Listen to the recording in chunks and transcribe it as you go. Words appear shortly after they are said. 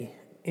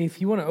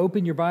if you want to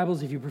open your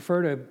Bibles, if you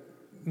prefer to,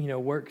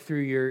 work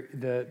through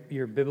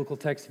your biblical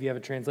text, if you have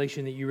a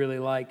translation that you really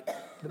like,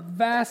 the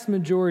vast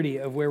majority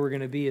of where we're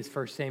going to be is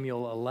 1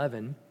 Samuel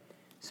 11.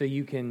 So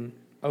you can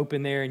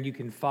open there and you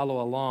can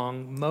follow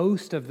along.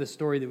 Most of the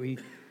story that we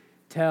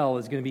tell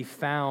is going to be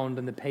found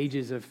in the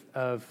pages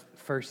of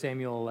 1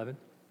 Samuel 11.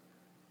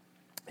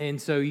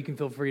 And so you can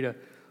feel free to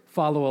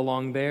follow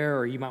along there,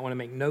 or you might want to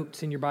make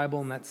notes in your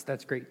Bible, and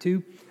that's great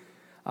too.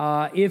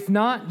 If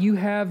not, you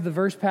have the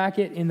verse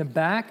packet in the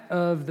back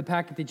of the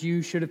packet that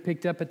you should have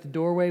picked up at the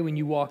doorway when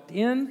you walked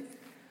in.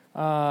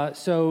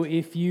 So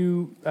if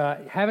you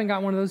haven't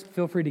got one of those,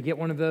 feel free to get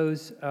one of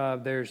those.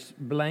 There's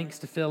blanks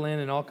to fill in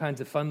and all kinds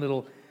of fun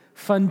little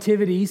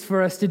funtivities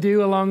for us to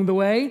do along the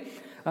way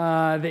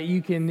that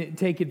you can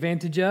take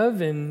advantage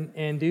of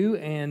and do.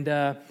 And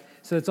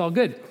so it's all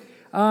good.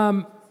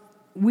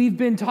 We've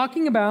been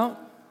talking about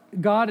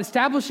God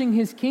establishing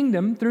his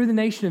kingdom through the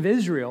nation of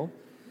Israel.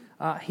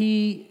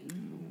 He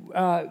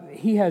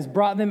has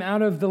brought them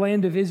out of the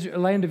land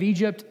of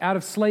Egypt, out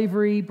of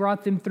slavery,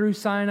 brought them through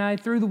Sinai,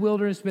 through the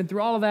wilderness, been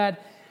through all of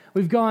that.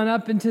 We've gone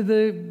up into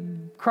the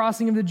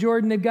crossing of the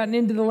Jordan. They've gotten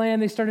into the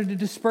land. They started to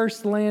disperse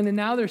the land, and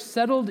now they're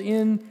settled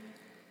in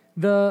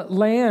the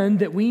land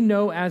that we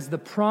know as the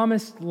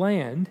Promised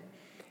Land.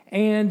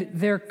 And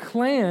their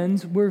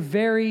clans were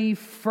very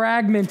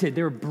fragmented.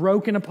 They were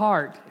broken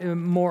apart,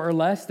 more or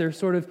less. They're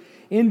sort of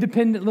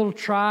independent little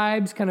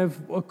tribes kind of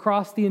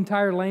across the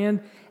entire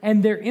land.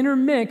 And they're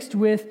intermixed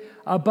with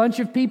a bunch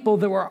of people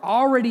that were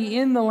already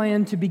in the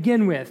land to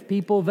begin with,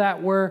 people that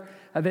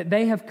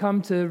they have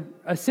come to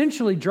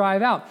essentially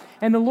drive out.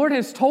 And the Lord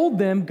has told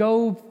them,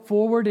 go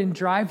forward and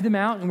drive them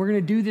out. And we're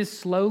going to do this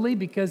slowly,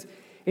 because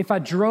if I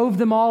drove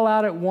them all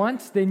out at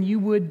once, then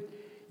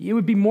it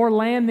would be more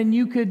land than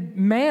you could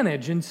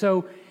manage. And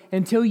so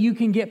until you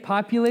can get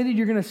populated,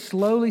 you're going to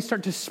slowly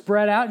start to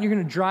spread out, and you're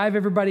going to drive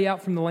everybody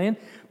out from the land.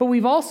 But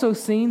we've also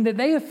seen that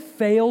they have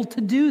failed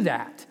to do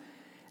that.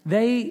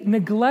 They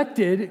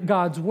neglected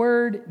God's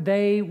word.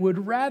 They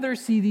would rather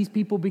see these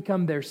people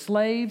become their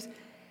slaves.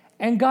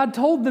 And God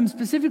told them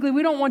specifically,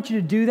 we don't want you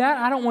to do that.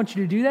 I don't want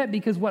you to do that,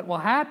 because what will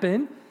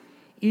happen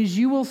is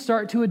you will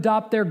start to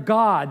adopt their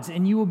gods,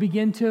 and you will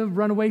begin to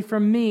run away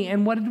from me.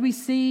 And what did we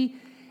see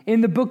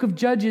in the book of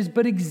Judges?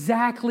 But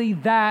exactly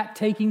that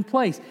taking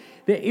place.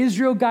 That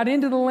Israel got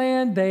into the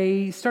land,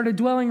 they started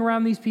dwelling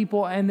around these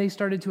people, and they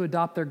started to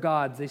adopt their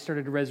gods. They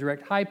started to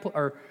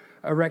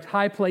erect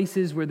high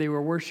places where they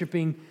were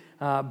worshiping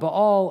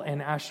Baal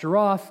and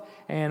Ashtaroth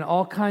and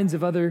all kinds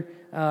of other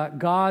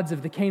gods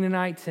of the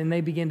Canaanites, and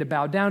they began to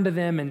bow down to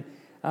them.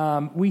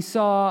 And we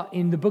saw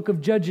in the book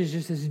of Judges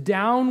just this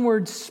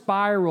downward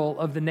spiral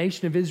of the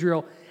nation of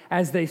Israel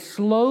as they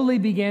slowly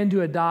began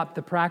to adopt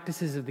the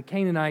practices of the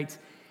Canaanites,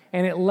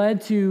 and it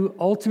led to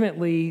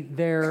ultimately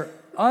their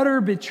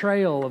utter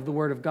betrayal of the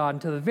word of God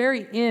until the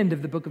very end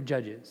of the book of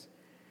Judges.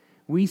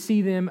 We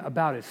see them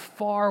about as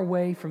far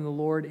away from the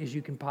Lord as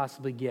you can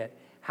possibly get.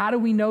 How do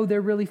we know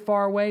they're really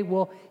far away?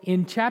 Well,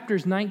 in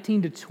chapters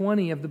 19 to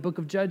 20 of the book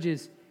of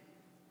Judges,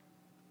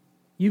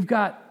 you've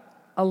got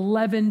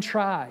 11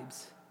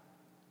 tribes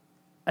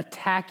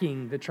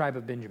attacking the tribe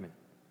of Benjamin.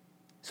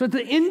 So at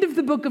the end of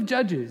the book of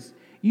Judges,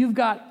 you've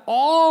got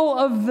all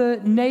of the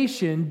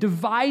nation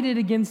divided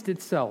against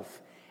itself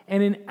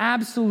and in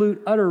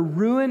absolute, utter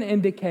ruin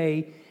and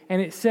decay.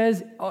 And it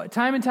says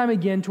time and time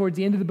again towards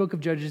the end of the book of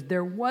Judges,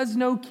 there was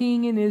no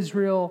king in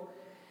Israel,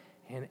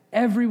 and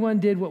everyone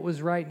did what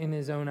was right in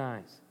his own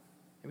eyes.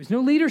 There was no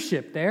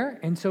leadership there,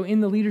 and so in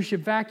the leadership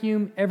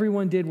vacuum,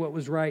 everyone did what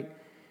was right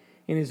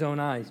in his own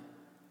eyes.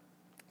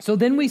 So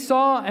then we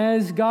saw,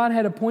 as God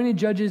had appointed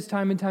judges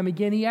time and time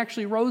again, he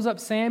actually rose up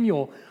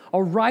Samuel,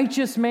 a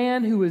righteous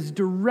man who was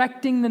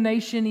directing the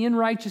nation in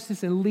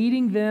righteousness and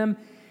leading them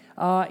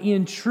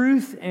in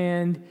truth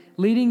and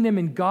leading them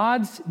in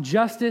God's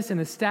justice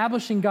and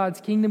establishing God's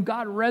kingdom.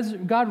 God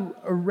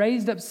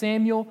raised up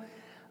Samuel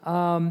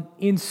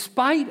in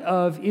spite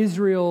of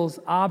Israel's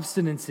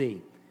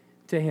obstinacy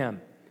to him.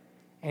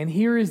 And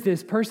here is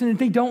this person that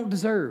they don't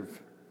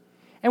deserve.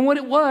 And what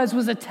it was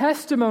a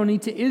testimony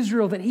to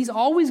Israel that he's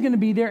always going to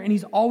be there and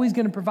he's always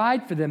going to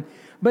provide for them.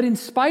 But in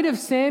spite of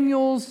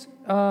Samuel's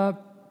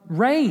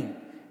reign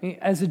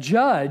as a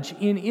judge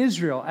in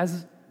Israel,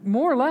 as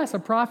more or less a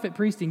prophet,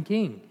 priest, and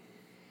king,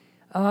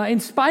 in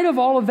spite of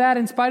all of that,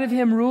 in spite of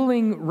him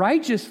ruling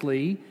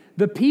righteously,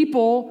 the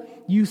people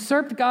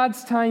usurped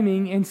God's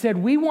timing and said,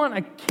 we want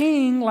a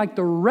king like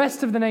the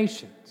rest of the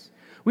nations.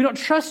 We don't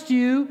trust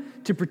you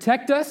to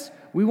protect us.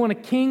 We want a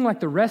king like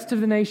the rest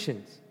of the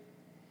nations.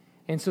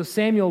 And so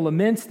Samuel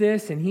laments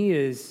this, and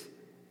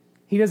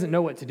he doesn't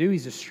know what to do.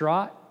 He's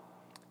distraught.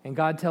 And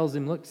God tells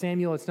him, look,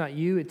 Samuel, it's not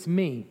you, it's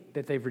me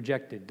that they've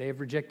rejected. They have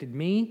rejected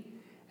me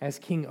as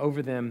king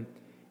over them.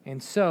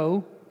 And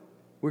so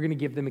we're going to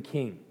give them a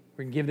king.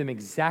 We're going to give them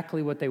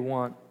exactly what they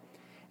want.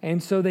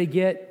 And so they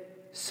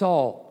get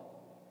Saul.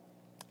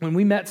 When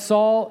we met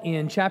Saul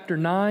in chapter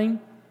 9,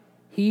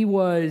 he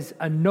was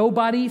a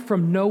nobody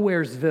from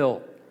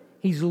Nowheresville.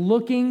 He's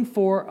looking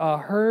for a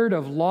herd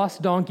of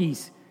lost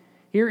donkeys.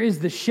 Here is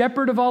the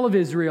shepherd of all of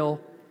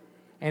Israel,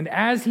 and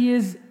as he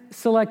is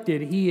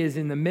selected, he is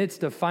in the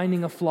midst of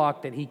finding a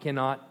flock that he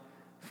cannot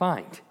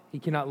find. He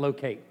cannot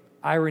locate.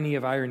 Irony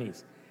of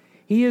ironies.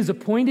 He is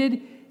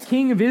appointed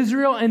king of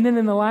Israel, and then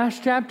in the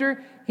last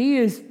chapter, he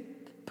is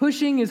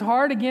pushing as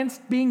hard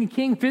against being a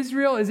king of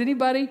Israel as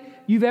anybody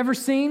you've ever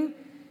seen,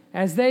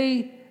 as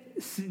they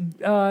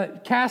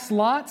cast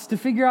lots to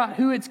figure out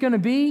who it's going to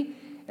be.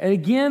 It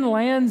again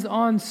lands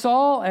on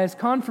Saul as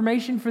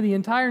confirmation for the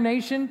entire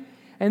nation,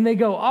 and they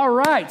go, all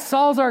right,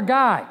 Saul's our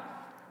guy.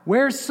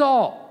 Where's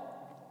Saul?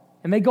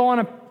 And they go on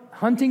a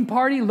hunting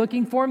party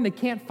looking for him. They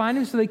can't find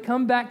him, so they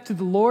come back to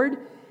the Lord,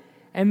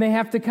 and they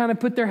have to kind of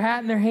put their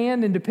hat in their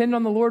hand and depend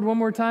on the Lord one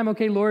more time.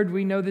 Okay, Lord,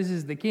 we know this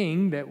is the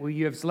king that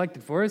you have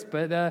selected for us,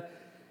 but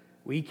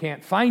we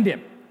can't find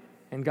him.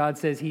 And God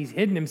says he's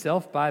hidden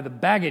himself by the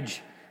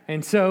baggage.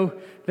 And so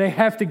they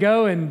have to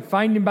go and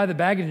find him by the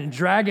baggage and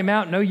drag him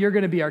out. No, you're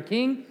going to be our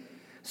king.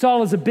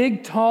 Saul is a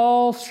big,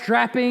 tall,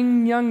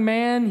 strapping young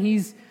man.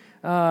 He's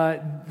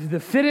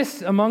the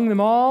fittest among them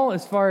all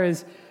as far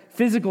as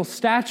physical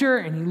stature,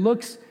 and he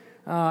looks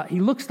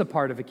the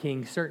part of a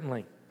king,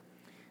 certainly.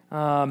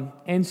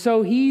 And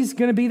so he's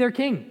going to be their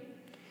king.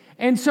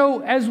 And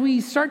so as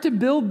we start to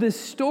build this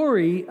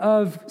story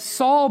of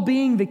Saul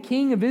being the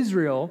king of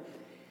Israel,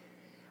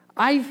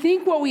 I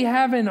think what we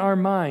have in our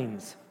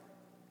minds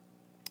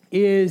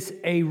is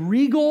a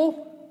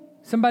regal,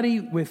 somebody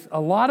with a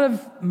lot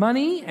of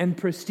money and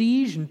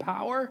prestige and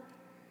power,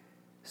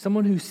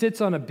 someone who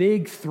sits on a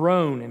big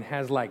throne and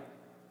has like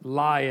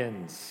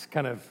lions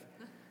kind of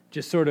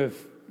just sort of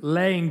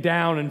laying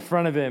down in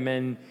front of him,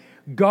 and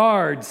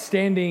guards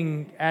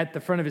standing at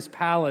the front of his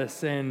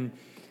palace, and,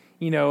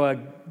 a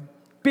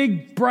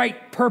big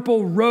bright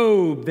purple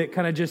robe that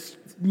kind of just,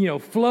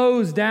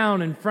 flows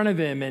down in front of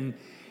him, and,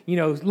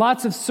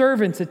 lots of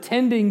servants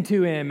attending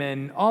to him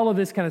and all of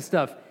this kind of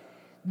stuff.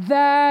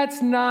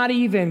 That's not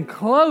even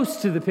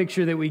close to the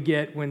picture that we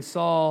get when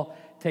Saul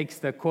takes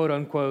the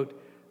quote-unquote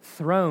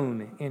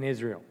throne in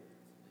Israel.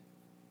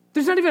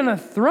 There's not even a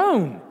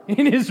throne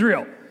in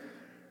Israel.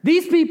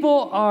 These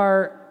people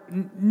are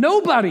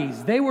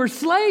nobodies. They were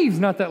slaves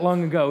not that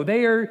long ago.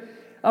 They are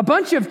a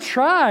bunch of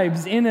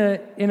tribes in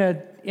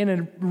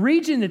a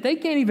region that they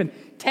can't even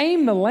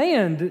tame the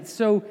land.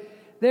 So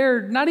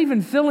they're not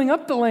even filling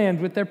up the land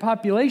with their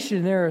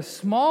population. They're a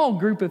small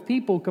group of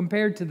people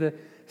compared to the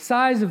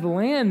size of the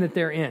land that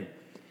they're in.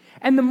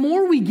 And the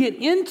more we get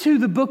into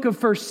the book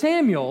of 1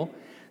 Samuel,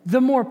 the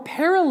more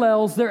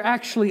parallels there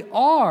actually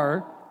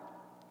are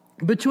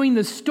between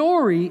the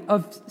story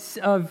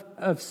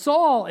of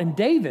Saul and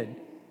David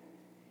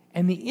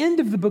and the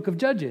end of the book of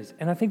Judges.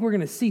 And I think we're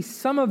going to see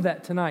some of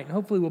that tonight. And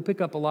hopefully we'll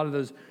pick up a lot of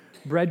those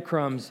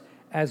breadcrumbs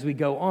as we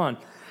go on.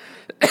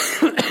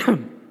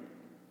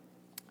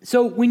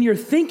 So when you're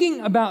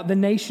thinking about the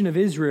nation of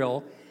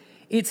Israel,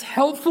 it's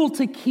helpful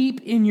to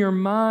keep in your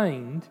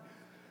mind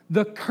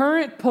the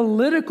current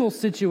political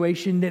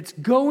situation that's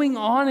going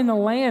on in the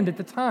land at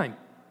the time.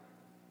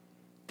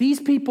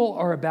 These people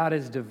are about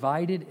as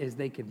divided as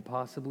they can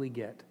possibly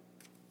get.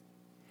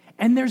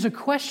 And there's a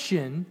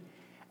question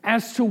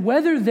as to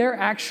whether they're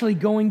actually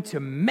going to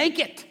make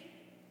it.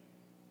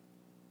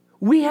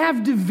 We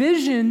have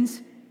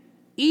divisions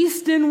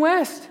east and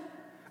west.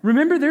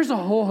 Remember, there's a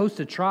whole host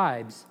of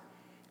tribes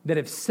that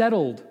have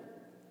settled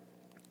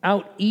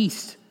out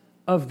east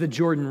of the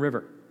Jordan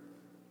River.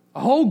 A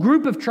whole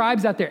group of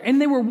tribes out there.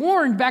 And they were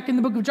warned back in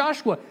the book of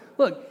Joshua.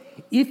 Look,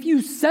 if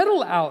you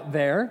settle out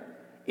there,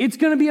 it's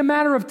going to be a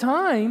matter of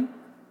time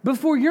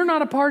before you're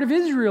not a part of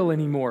Israel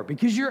anymore,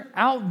 because you're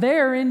out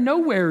there in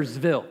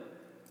Nowheresville.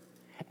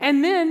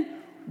 And then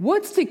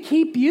what's to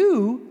keep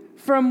you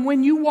from,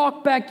 when you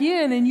walk back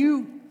in and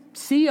you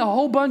see a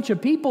whole bunch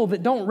of people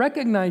that don't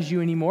recognize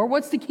you anymore,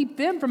 what's to keep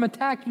them from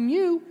attacking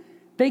you,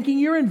 thinking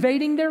you're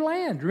invading their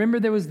land? Remember,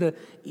 there was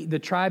the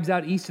tribes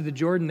out east of the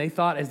Jordan. They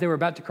thought as they were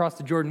about to cross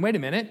the Jordan, wait a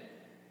minute,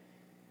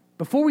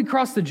 before we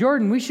cross the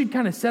Jordan, we should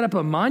kind of set up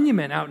a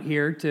monument out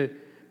here to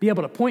be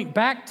able to point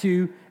back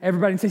to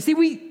everybody and say,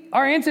 see,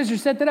 our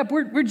ancestors set that up.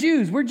 We're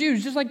Jews,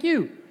 just like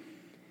you.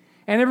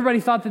 And everybody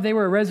thought that they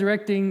were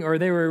erecting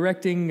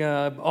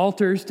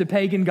altars to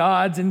pagan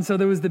gods, and so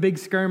there was the big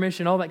skirmish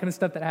and all that kind of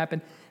stuff that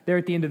happened there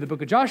at the end of the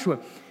book of Joshua.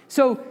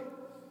 So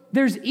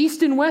there's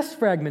east and west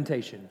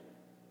fragmentation.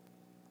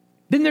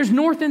 Then there's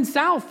north and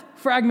south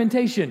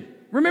fragmentation.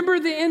 Remember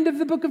the end of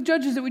the book of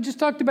Judges that we just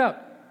talked about?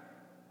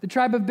 The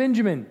tribe of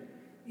Benjamin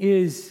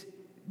is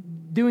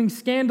doing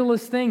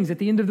scandalous things at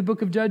the end of the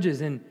book of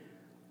Judges, and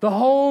the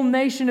whole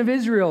nation of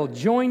Israel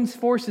joins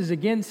forces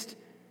against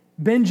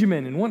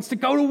Benjamin and wants to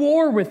go to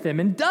war with them,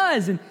 and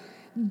does, and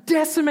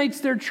decimates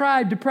their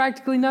tribe to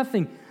practically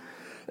nothing.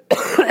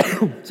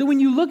 So when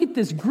you look at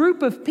this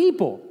group of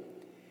people,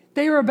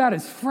 they are about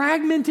as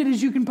fragmented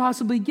as you can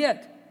possibly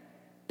get.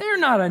 They're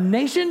not a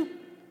nation.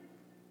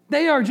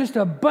 They are just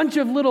a bunch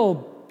of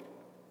little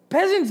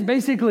peasants,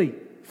 basically,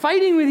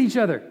 fighting with each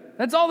other.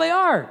 That's all they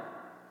are.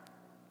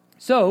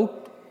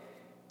 So,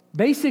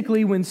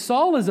 basically, when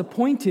Saul is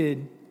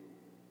appointed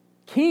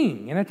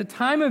king, and at the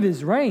time of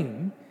his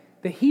reign,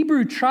 the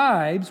Hebrew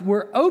tribes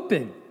were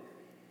open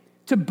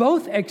to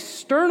both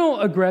external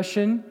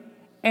aggression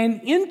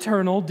and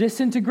internal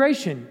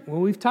disintegration.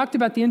 Well, we've talked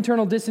about the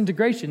internal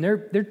disintegration.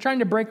 They're trying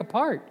to break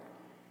apart.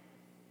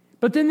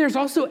 But then there's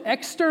also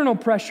external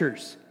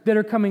pressures that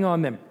are coming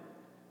on them.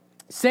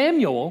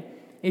 Samuel,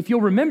 if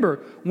you'll remember,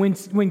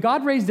 when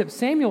God raised up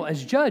Samuel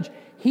as judge,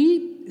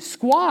 he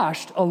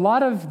squashed a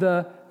lot of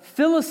the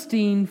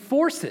Philistine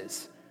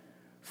forces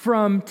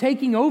from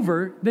taking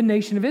over the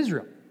nation of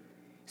Israel.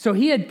 So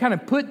he had kind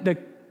of put the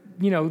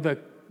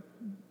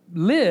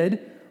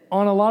lid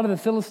on a lot of the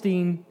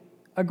Philistine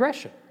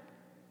aggression.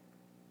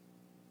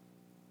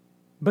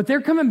 But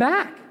they're coming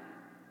back.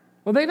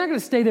 Well, they're not going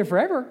to stay there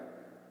forever.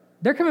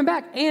 They're coming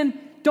back. And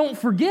don't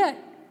forget,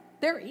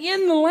 they're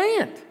in the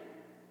land.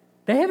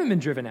 They haven't been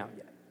driven out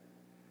yet.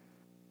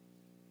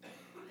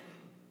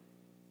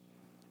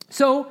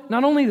 So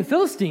not only the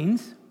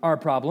Philistines are a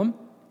problem,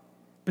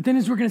 but then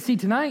as we're going to see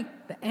tonight,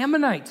 the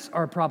Ammonites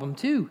are a problem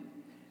too.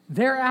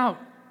 They're out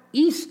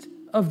east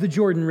of the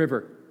Jordan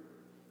River.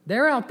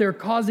 They're out there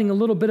causing a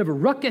little bit of a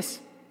ruckus.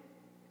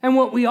 And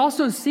what we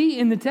also see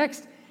in the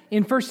text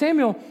in 1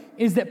 Samuel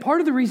is that part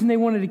of the reason they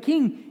wanted a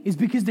king is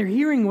because they're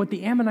hearing what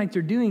the Ammonites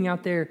are doing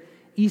out there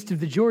east of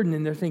the Jordan,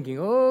 and they're thinking,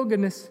 oh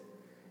goodness,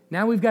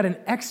 now we've got an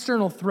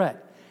external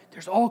threat.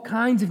 There's all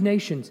kinds of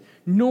nations,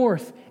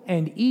 north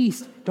and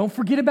east. Don't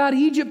forget about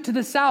Egypt to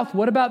the south.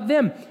 What about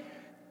them?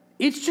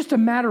 It's just a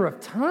matter of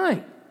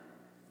time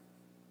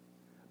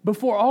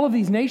before all of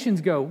these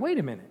nations go, wait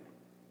a minute.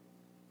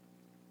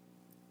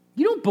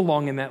 You don't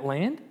belong in that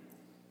land.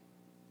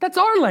 That's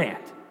our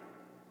land.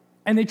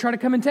 And they try to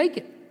come and take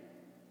it.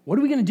 What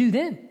are we going to do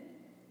then?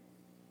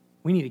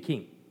 We need a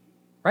king,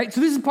 right?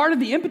 So this is part of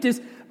the impetus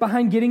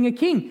behind getting a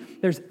king.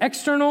 There's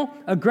external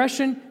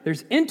aggression,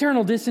 there's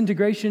internal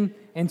disintegration,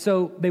 and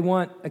so they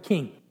want a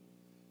king.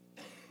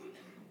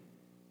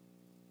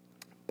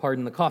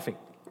 Pardon the coughing.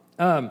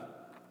 Now,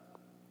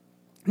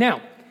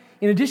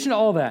 in addition to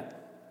all that,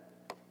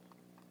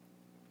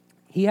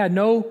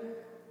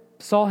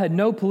 Saul had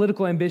no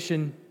political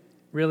ambition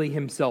really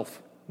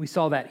himself. We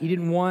saw that. He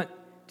didn't want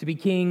to be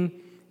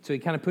king, so he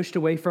kind of pushed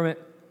away from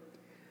it.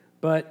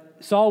 But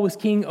Saul was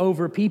king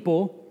over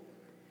people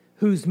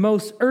whose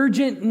most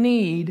urgent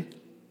need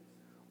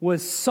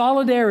was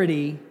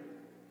solidarity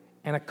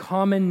and a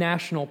common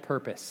national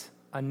purpose,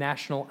 a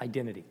national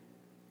identity.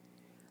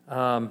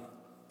 I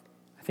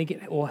think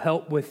it will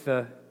help with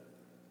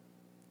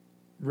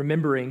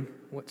remembering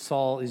what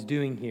Saul is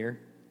doing here.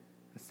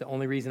 That's the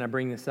only reason I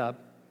bring this up.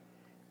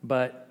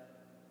 But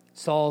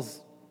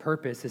Saul's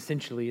purpose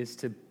essentially is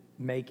to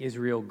make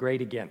Israel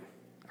great again.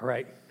 All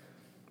right?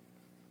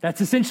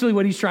 That's essentially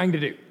what he's trying to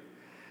do.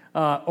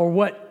 Or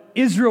what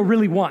Israel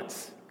really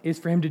wants is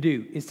for him to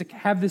do, is to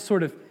have this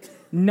sort of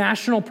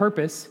national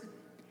purpose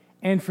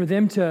and for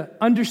them to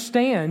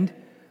understand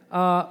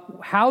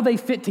how they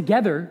fit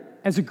together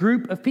as a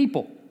group of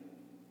people.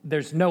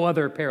 There's no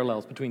other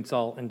parallels between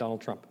Saul and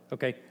Donald Trump,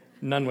 okay?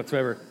 None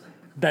whatsoever.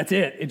 That's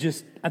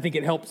it. I think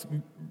it helps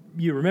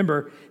you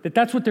remember that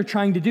that's what they're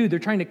trying to do. They're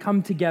trying to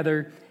come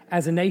together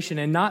as a nation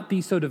and not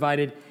be so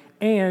divided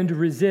and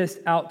resist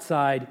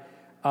outside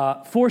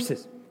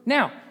forces.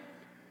 Now,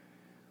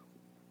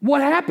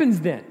 what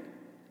happens then?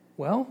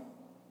 Well,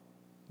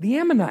 the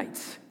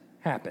Ammonites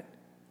happen.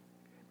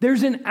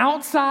 There's an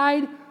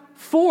outside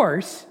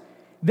force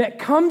that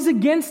comes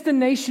against the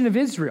nation of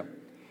Israel.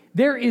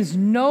 There is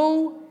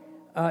no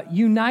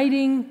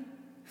uniting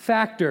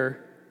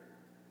factor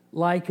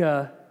like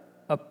a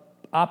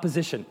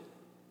opposition.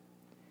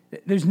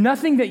 There's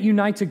nothing that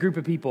unites a group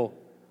of people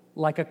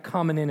like a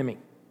common enemy.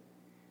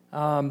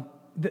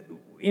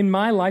 In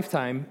my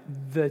lifetime,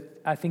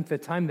 I think the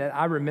time that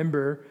I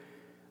remember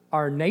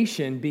our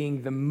nation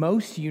being the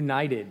most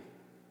united,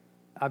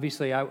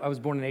 obviously I was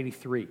born in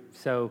 83,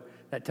 so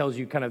that tells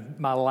you kind of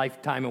my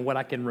lifetime and what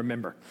I can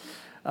remember.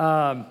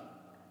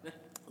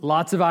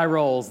 Lots of eye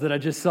rolls that I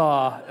just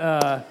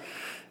saw.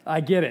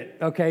 I get it,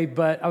 okay?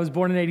 But I was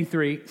born in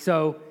 83,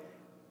 so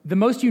the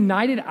most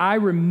united I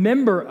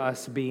remember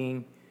us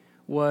being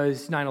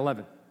was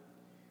 9/11.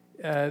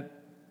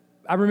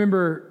 I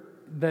remember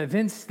the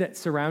events that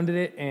surrounded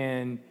it,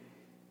 and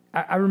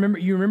I remember,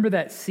 you remember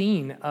that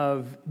scene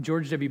of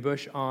George W.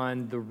 Bush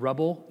on the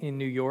rubble in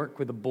New York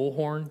with a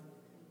bullhorn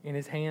in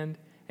his hand,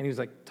 and he was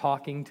like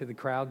talking to the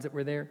crowds that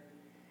were there.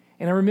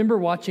 And I remember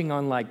watching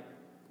on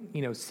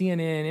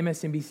CNN,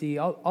 MSNBC,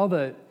 all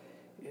the,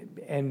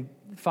 and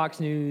Fox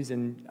News,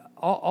 and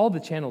all the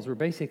channels were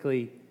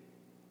basically,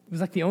 it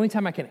was like the only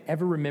time I can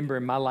ever remember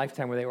in my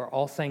lifetime where they were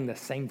all saying the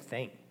same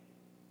thing.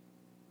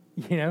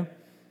 You know?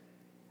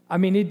 I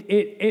mean,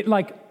 it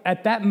like,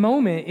 at that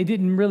moment, it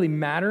didn't really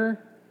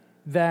matter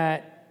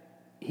that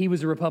he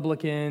was a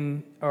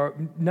Republican or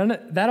none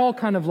of that. All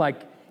kind of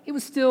like, it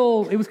was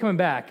coming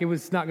back. It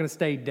was not going to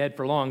stay dead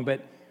for long,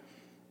 but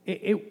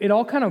it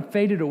all kind of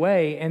faded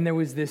away, and there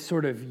was this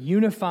sort of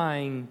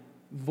unifying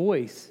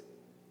voice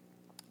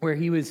where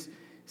he was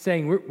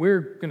saying,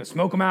 we're going to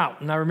smoke them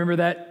out. And I remember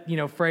that,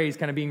 phrase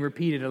kind of being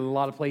repeated in a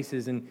lot of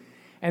places. And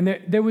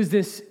there was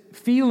this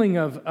feeling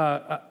of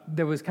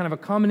there was kind of a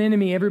common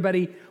enemy.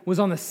 Everybody was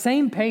on the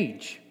same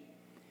page.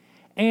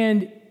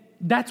 And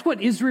that's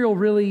what Israel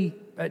really,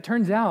 it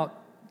turns out,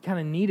 kind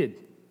of needed,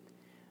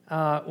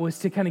 was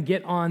to kind of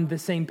get on the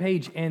same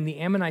page. And the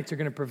Ammonites are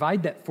going to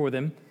provide that for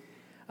them.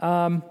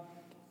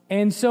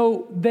 And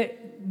so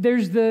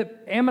there's the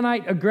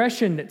Ammonite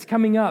aggression that's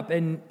coming up.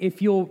 And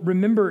if you'll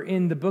remember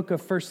in the book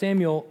of 1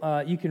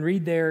 Samuel, you can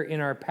read there in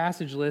our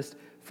passage list,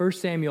 1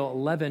 Samuel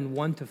 11,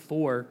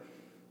 1-4.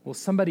 Will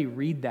somebody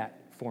read that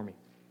for me?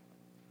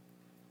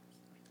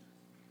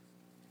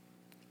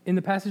 In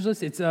the passage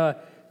list, it's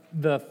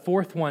the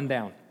fourth one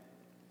down.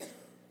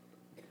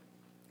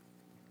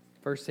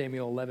 1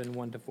 Samuel 11,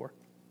 1-4.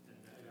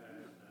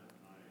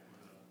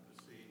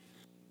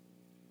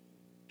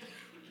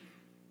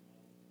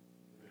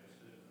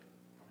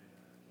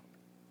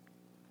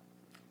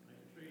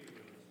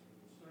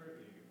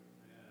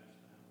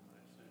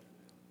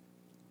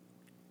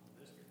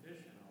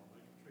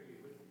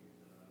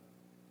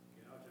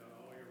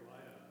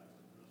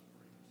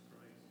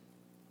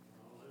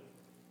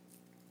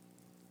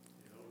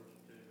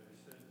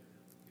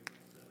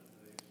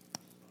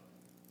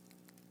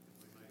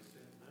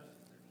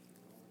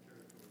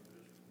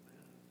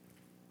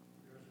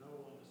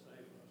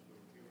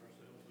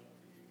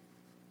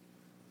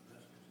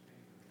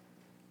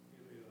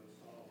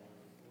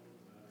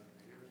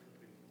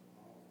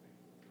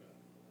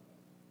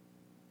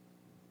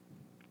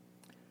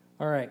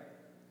 All right,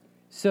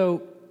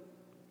 so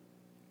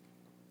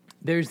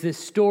there's this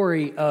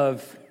story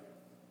of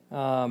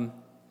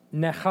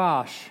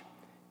Nahash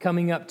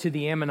coming up to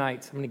the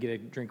Ammonites. I'm going to get a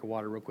drink of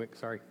water real quick,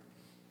 sorry.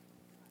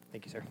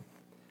 Thank you, sir.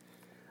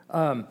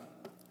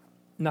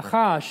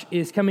 Nahash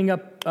is coming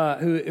up,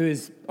 who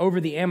is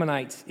over the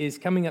Ammonites, is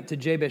coming up to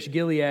Jabesh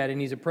Gilead, and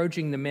he's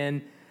approaching the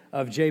men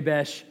of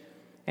Jabesh,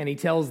 and he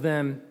tells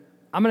them,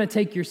 I'm going to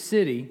take your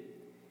city.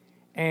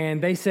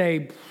 And they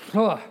say,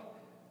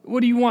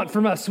 what do you want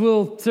from us?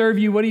 We'll serve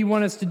you. What do you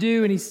want us to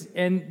do?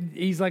 And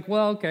he's like,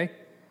 well, okay.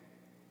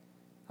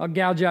 I'll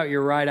gouge out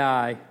your right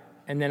eye,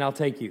 and then I'll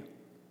take you.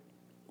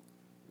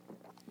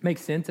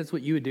 Makes sense. That's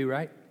what you would do,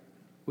 right?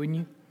 Wouldn't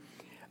you?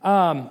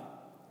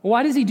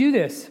 Why does he do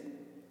this?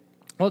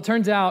 Well, it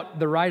turns out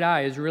the right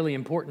eye is really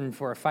important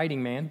for a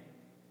fighting man.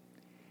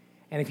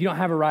 And if you don't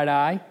have a right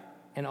eye,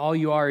 and all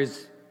you are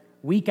is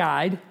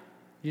weak-eyed,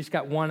 you just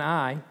got one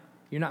eye,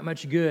 you're not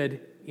much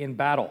good in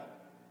battle.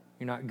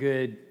 You're not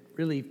good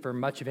really for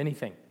much of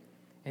anything.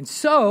 And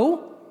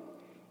so,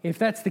 if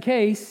that's the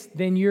case,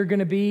 then you're going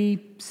to be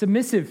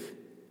submissive.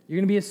 You're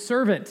going to be a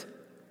servant,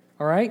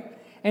 all right?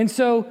 And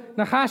so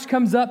Nahash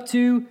comes up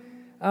to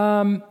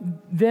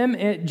them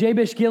at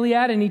Jabesh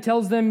Gilead, and he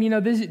tells them,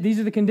 these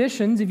are the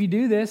conditions. If you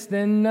do this,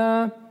 then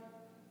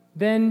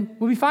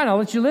we'll be fine. I'll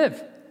let you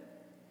live.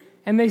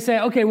 And they say,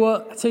 okay,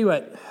 well, I'll tell you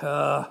what.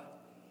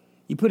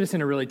 You put us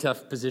in a really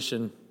tough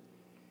position.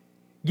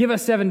 Give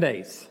us 7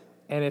 days.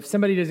 And if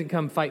somebody doesn't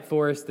come fight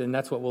for us, then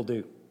that's what we'll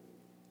do.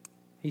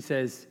 He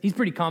says, he's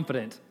pretty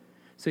confident.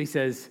 So he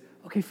says,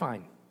 okay,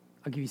 fine.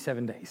 I'll give you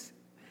 7 days.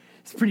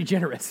 It's pretty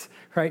generous,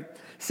 right?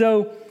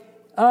 So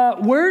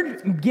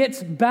word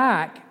gets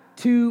back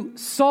to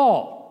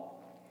Saul.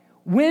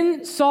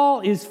 When Saul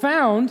is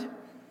found,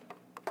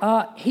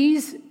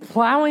 he's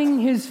plowing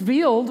his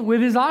field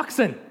with his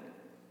oxen.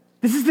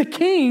 This is the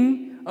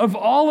king of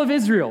all of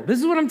Israel. This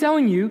is what I'm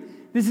telling you.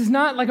 This is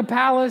not like a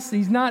palace.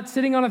 He's not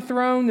sitting on a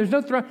throne. There's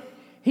no throne.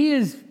 He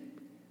is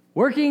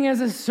working as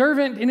a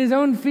servant in his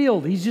own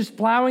field. He's just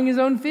plowing his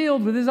own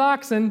field with his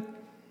oxen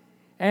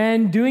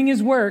and doing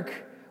his work.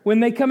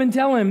 When they come and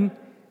tell him,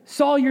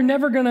 Saul, you're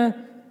never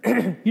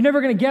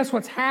gonna guess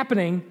what's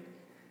happening.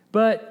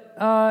 But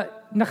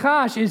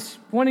Nahash is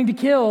wanting to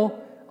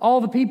kill all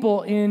the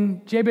people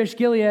in Jabesh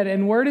Gilead,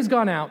 and word has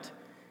gone out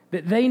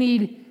that they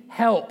need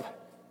help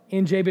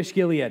in Jabesh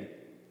Gilead.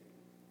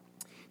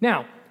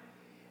 Now,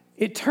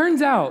 it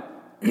turns out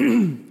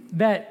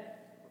that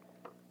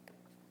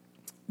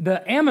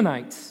the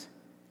Ammonites,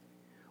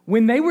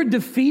 when they were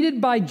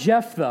defeated by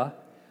Jephthah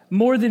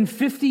more than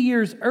 50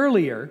 years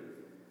earlier,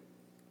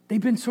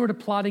 they've been sort of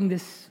plotting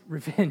this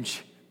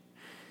revenge.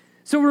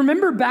 So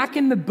remember back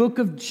in the book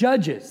of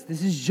Judges,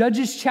 this is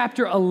Judges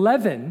chapter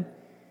 11,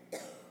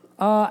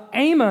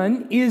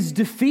 Ammon is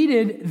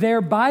defeated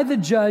there by the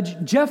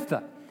judge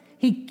Jephthah.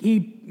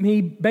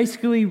 He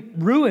basically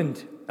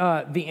ruined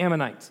the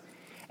Ammonites.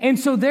 And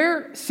so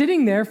they're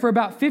sitting there for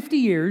about 50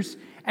 years,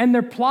 and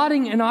they're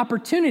plotting an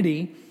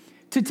opportunity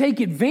to take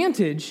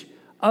advantage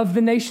of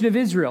the nation of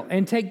Israel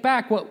and take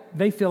back what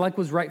they feel like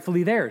was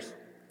rightfully theirs.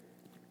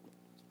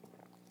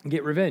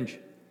 Get revenge.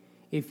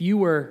 If you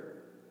were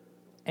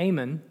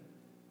Ammon,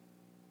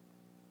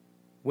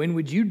 when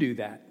would you do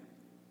that?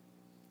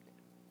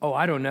 Oh,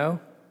 I don't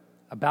know.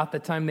 About the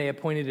time they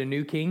appointed a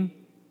new king.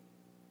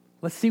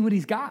 Let's see what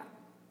he's got,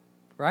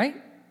 right?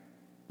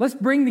 Let's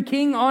bring the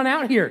king on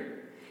out here.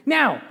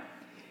 Now,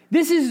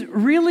 this is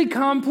really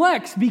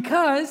complex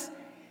because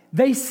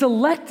they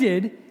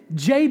selected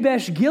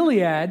Jabesh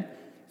Gilead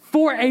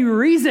for a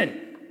reason.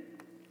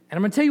 And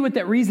I'm going to tell you what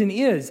that reason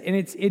is. And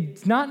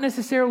it's not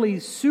necessarily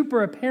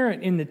super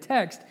apparent in the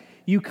text.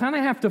 You kind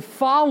of have to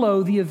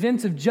follow the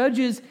events of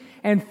Judges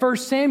and 1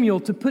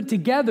 Samuel to put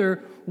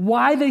together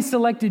why they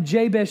selected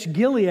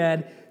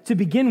Jabesh-Gilead to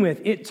begin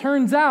with. It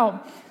turns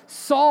out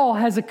Saul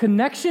has a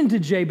connection to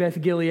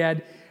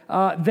Jabesh-Gilead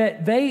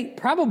that they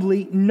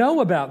probably know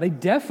about. They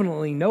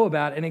definitely know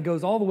about, and it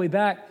goes all the way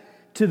back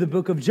to the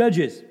book of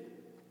Judges.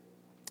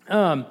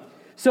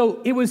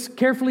 So it was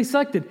carefully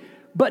selected.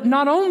 But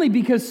not only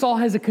because Saul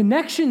has a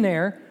connection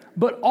there,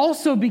 but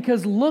also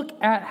because look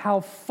at how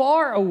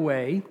far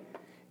away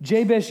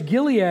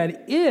Jabesh-Gilead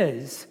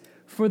is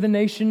for the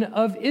nation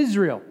of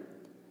Israel.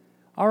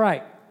 All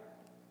right.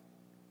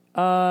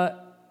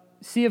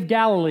 Sea of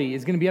Galilee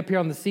is going to be up here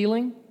on the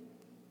ceiling.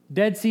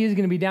 Dead Sea is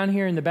going to be down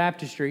here in the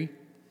baptistry.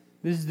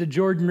 This is the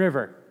Jordan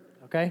River,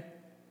 okay?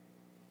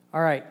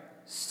 All right.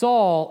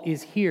 Saul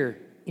is here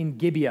in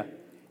Gibeah.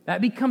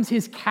 That becomes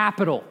his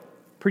capital,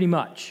 pretty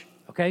much,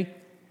 okay?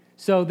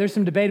 So there's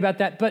some debate about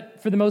that,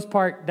 but for the most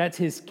part, that's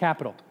his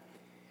capital.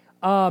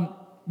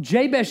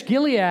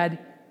 Jabesh-Gilead,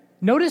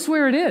 notice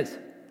where it is.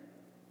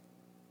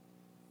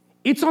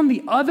 It's on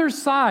the other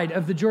side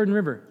of the Jordan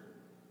River.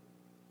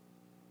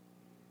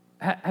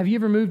 Have you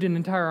ever moved an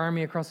entire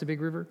army across the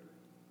big river?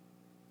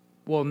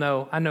 Well,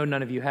 no, I know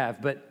none of you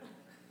have, but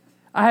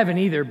I haven't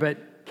either,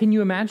 but can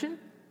you imagine?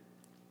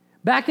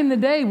 Back in the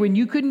day when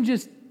you couldn't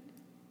just,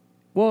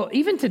 well,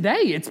 even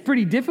today, it's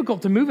pretty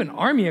difficult to move an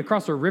army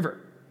across a river.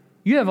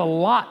 You have a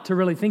lot to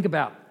really think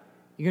about.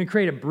 You're going to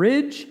create a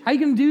bridge? How are you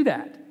going to do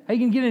that? How are you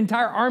going to get an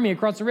entire army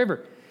across the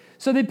river?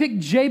 So they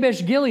picked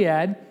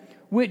Jabesh-Gilead,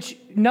 which,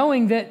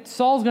 knowing that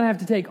Saul's going to have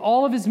to take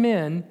all of his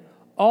men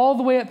all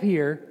the way up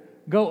here,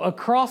 go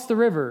across the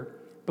river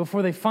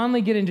before they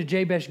finally get into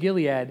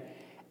Jabesh-Gilead.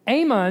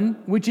 Ammon,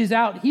 which is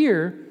out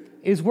here,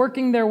 is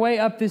working their way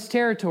up this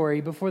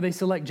territory before they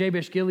select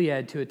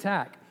Jabesh-Gilead to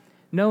attack,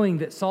 knowing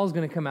that Saul's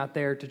going to come out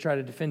there to try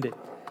to defend it.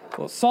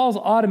 Well, Saul's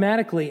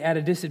automatically at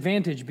a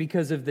disadvantage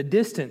because of the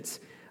distance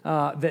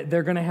that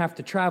they're going to have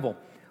to travel.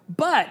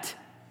 But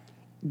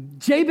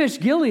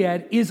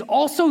Jabesh-Gilead is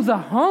also the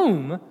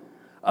home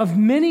of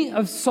many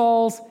of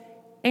Saul's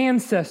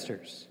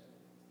ancestors.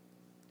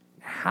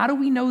 How do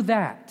we know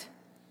that?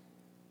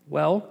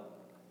 Well,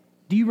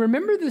 do you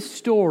remember the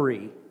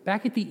story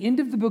back at the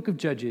end of the book of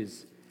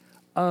Judges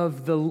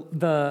of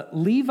the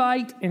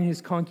Levite and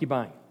his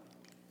concubine?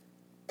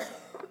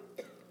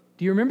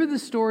 Do you remember the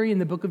story in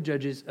the book of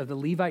Judges of the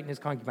Levite and his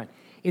concubine?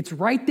 It's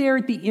right there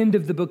at the end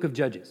of the book of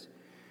Judges.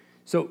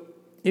 So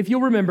if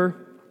you'll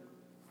remember,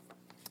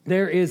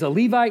 there is a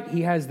Levite.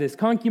 He has this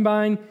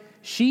concubine.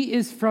 She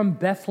is from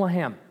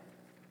Bethlehem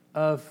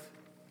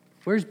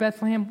where's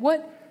Bethlehem?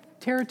 What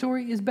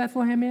territory is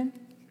Bethlehem in?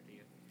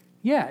 Judea.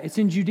 Yeah, it's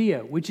in Judea,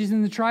 which is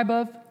in the tribe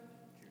of?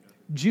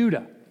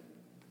 Judah.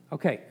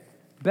 Okay,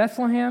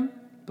 Bethlehem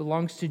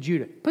belongs to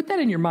Judah. Put that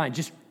in your mind.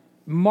 Just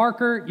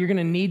marker, you're going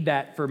to need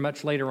that for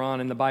much later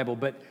on in the Bible.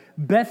 But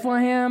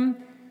Bethlehem,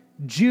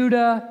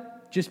 Judah,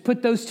 just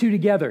put those two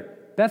together.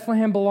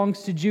 Bethlehem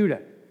belongs to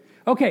Judah.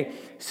 Okay,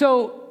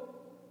 so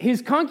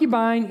his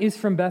concubine is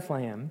from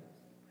Bethlehem.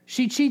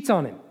 She cheats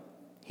on him.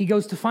 He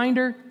goes to find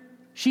her.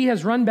 She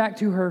has run back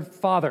to her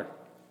father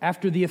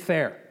after the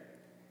affair.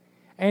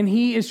 And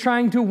he is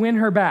trying to win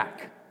her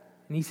back.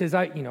 And he says,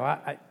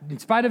 in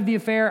spite of the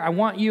affair, I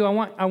want you.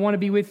 I want to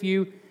be with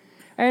you.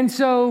 And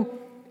so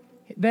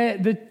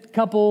the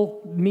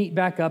couple meet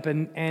back up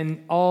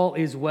and all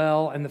is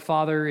well. And the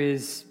father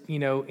is,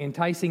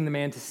 enticing the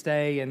man to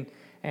stay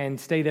and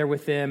stay there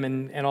with them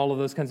and all of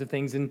those kinds of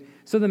things. And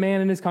so the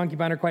man and his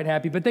concubine are quite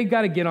happy, but they've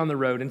got to get on the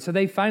road. And so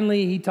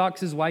he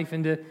talks his wife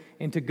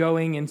into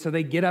going. And so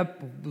they get up,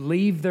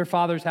 leave their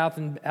father's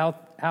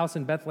house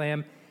in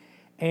Bethlehem,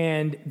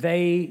 and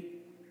they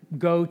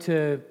go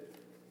to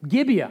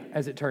Gibeah,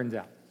 as it turns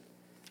out,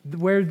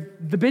 where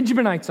the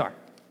Benjaminites are.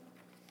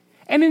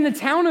 And in the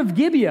town of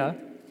Gibeah,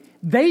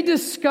 they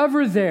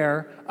discover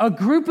there a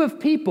group of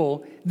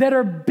people that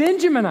are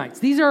Benjaminites.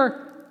 These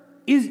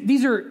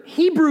are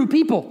Hebrew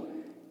people.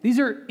 These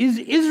are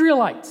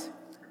Israelites.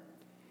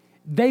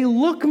 They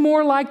look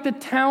more like the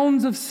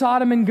towns of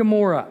Sodom and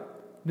Gomorrah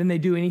than they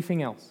do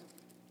anything else.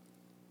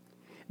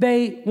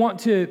 They want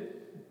to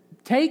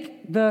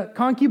take the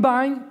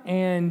concubine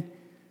and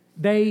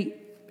they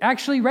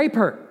actually rape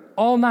her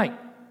all night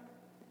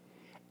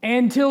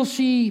until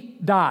she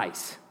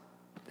dies.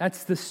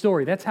 That's the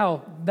story.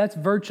 That's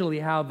virtually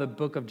how the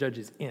book of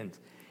Judges ends,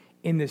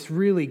 in this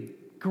really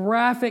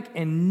graphic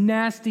and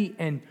nasty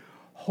and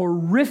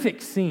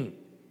horrific scene.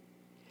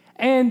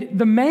 And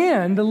the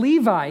man, the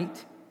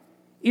Levite,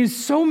 is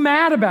so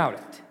mad about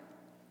it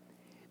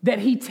that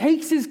he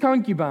takes his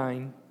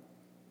concubine,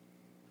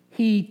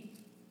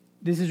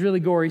 this is really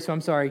gory, so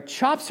I'm sorry,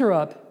 chops her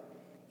up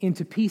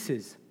into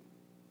pieces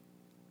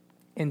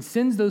and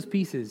sends those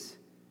pieces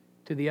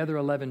to the other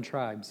 11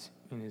 tribes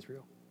in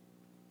Israel.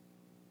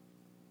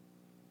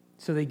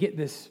 So they get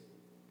this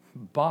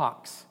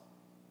box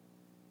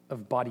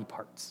of body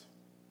parts.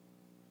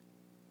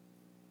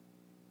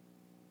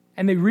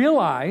 And they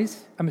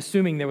realize, I'm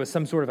assuming there was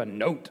some sort of a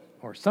note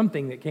or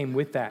something that came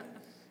with that.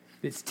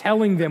 It's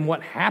telling them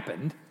what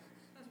happened.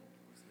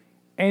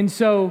 And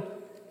so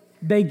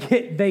they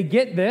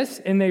get this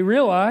and they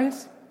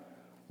realize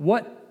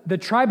what the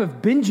tribe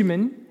of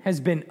Benjamin has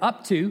been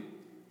up to.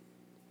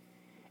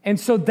 And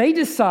so they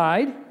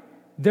decide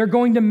they're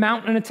going to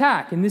mount an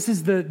attack. And this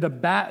is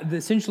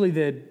essentially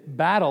the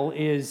battle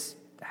is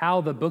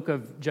how the book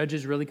of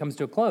Judges really comes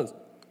to a close.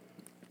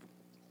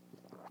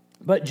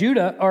 But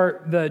Judah,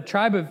 or the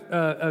tribe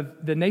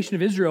of the nation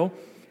of Israel,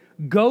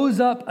 goes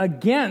up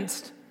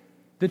against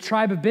the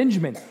tribe of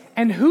Benjamin.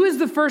 And who is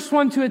the first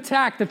one to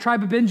attack the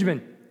tribe of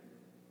Benjamin?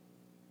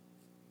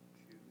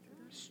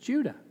 It's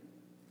Judah.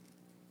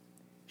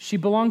 She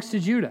belongs to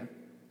Judah.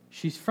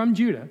 She's from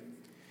Judah.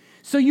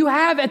 So you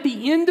have at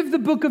the end of the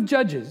book of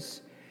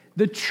Judges,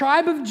 the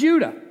tribe of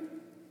Judah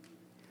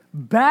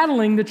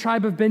battling the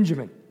tribe of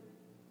Benjamin.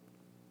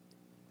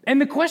 And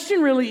the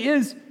question really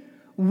is,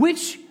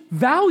 which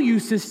value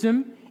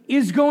system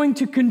is going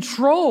to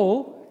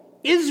control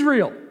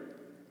Israel?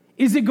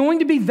 Is it going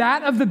to be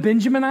that of the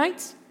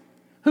Benjaminites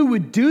who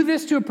would do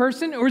this to a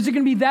person? Or is it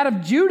going to be that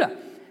of Judah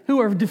who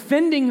are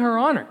defending her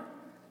honor?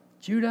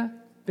 Judah,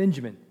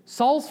 Benjamin.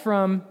 Saul's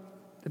from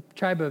the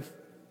tribe of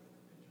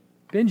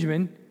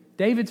Benjamin.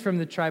 David's from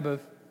the tribe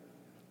of...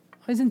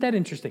 Isn't that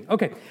interesting?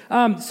 Okay,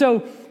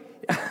 so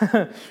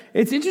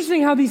it's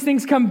interesting how these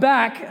things come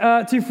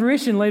back to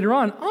fruition later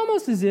on,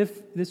 almost as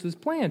if this was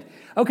planned.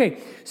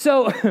 Okay,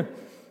 so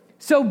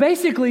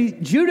basically,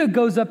 Judah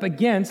goes up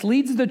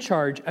leads the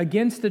charge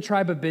against the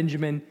tribe of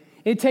Benjamin.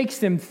 It takes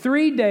them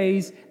 3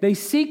 days. They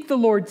seek the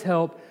Lord's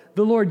help.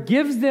 The Lord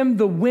gives them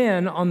the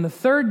win on the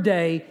third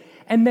day,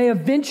 and they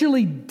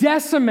eventually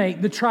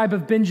decimate the tribe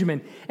of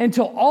Benjamin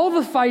until all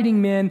the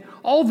fighting men,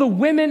 all the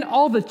women,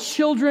 all the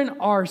children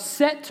are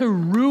set to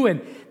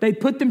ruin. They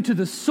put them to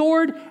the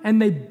sword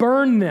and they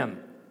burn them,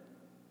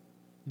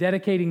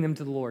 dedicating them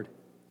to the Lord.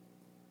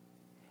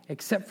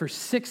 Except for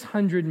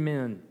 600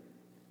 men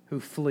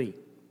who flee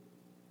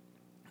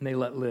and they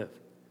let live.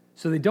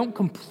 So they don't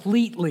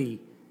completely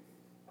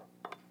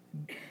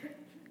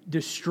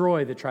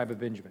destroy the tribe of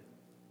Benjamin.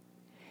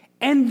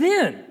 And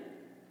then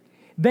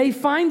they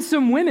find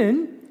some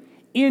women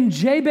in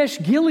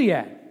Jabesh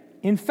Gilead.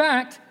 In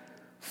fact,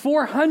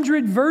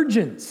 400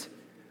 virgins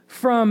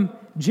from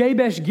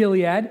Jabesh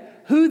Gilead,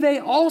 who they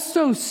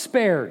also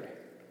spared.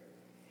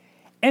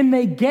 And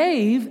they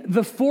gave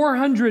the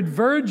 400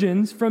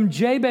 virgins from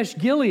Jabesh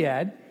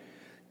Gilead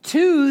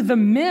to the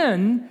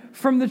men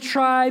from the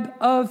tribe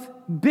of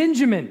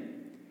Benjamin.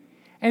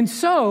 And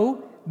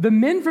so the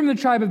men from the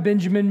tribe of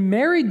Benjamin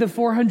married the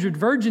 400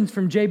 virgins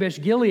from Jabesh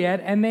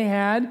Gilead, and they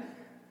had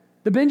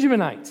the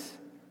Benjaminites.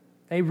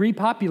 They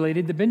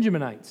repopulated the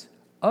Benjaminites,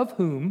 of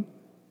whom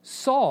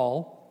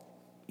Saul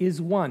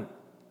is one.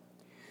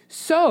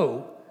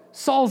 So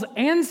Saul's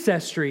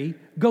ancestry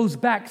goes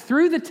back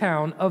through the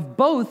town of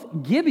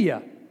both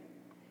Gibeah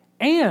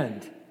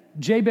and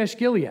Jabesh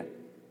Gilead.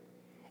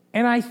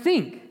 And I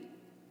think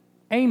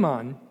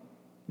Ammon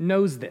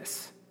knows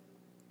this.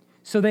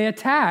 So they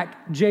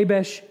attack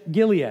Jabesh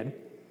Gilead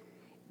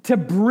to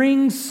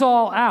bring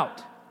Saul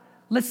out.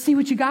 Let's see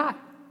what you got.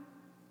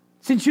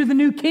 Since you're the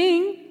new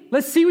king,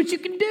 let's see what you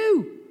can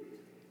do.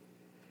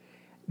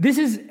 This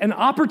is an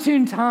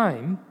opportune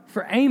time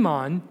for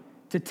Ammon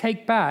to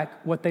take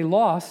back what they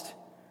lost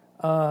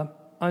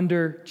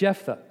under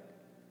Jephthah.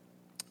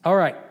 All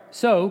right,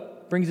 so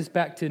brings us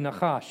back to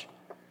Nachash.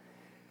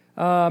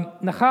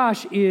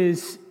 Nachash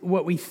is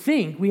what we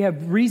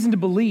have reason to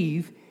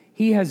believe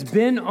he has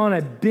been on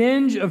a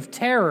binge of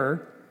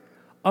terror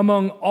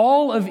among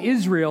all of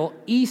Israel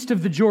east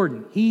of the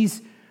Jordan.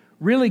 He's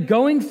really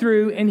going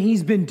through, and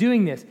he's been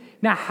doing this.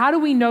 Now, how do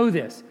we know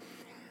this?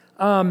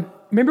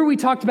 Remember we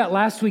talked about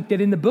last week that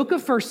in the book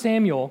of 1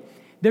 Samuel,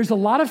 there's a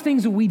lot of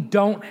things that we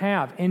don't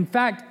have. In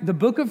fact, the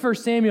book of 1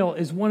 Samuel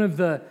is one of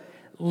the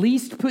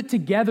least put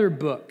together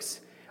books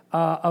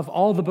of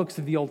all the books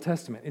of the Old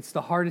Testament. It's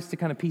the hardest to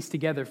kind of piece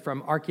together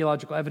from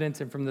archaeological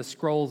evidence and from the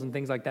scrolls and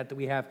things like that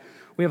we have.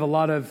 We have a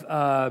lot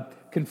of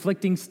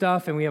conflicting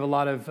stuff, and we have a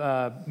lot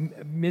of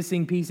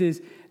missing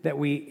pieces that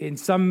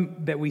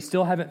we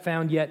still haven't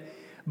found yet.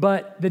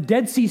 But the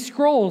Dead Sea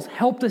Scrolls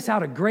helped us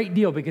out a great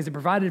deal because it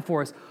provided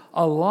for us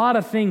a lot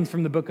of things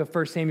from the book of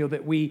 1 Samuel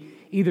that we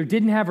either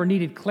didn't have or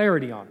needed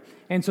clarity on.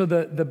 And so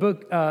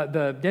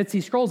the Dead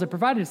Sea Scrolls have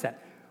provided us that.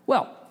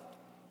 Well,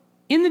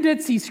 in the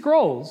Dead Sea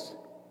Scrolls,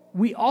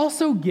 we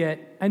also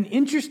get an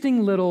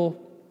interesting little,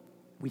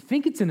 we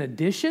think it's an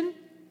addition,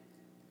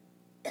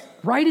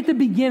 right at the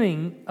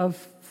beginning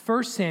of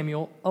 1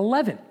 Samuel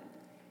 11.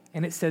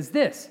 And it says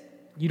this.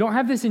 You don't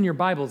have this in your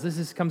Bibles.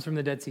 This comes from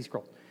the Dead Sea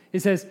Scrolls.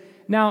 It says,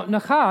 "Now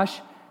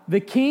Nachash, the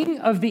king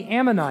of the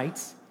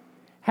Ammonites,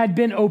 had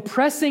been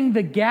oppressing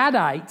the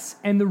Gadites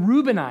and the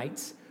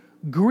Reubenites,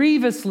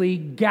 grievously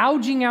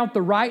gouging out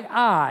the right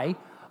eye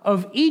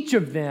of each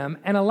of them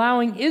and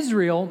allowing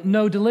Israel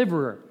no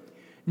deliverer.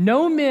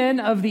 No men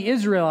of the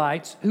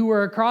Israelites who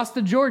were across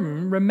the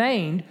Jordan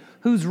remained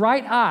whose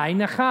right eye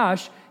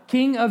Nachash,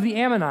 king of the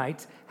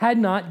Ammonites, had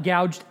not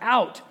gouged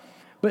out.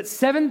 but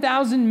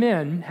 7,000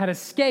 men had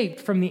escaped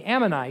from the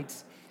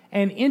Ammonites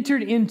and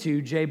entered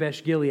into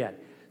Jabesh Gilead.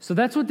 So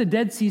that's what the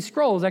Dead Sea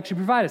Scrolls actually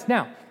provide us.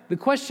 Now, the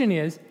question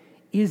is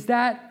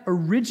that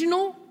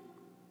original?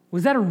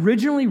 Was that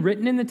originally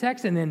written in the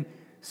text and then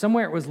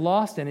somewhere it was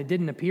lost and it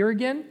didn't appear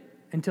again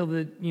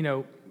until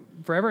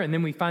forever? And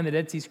then we find the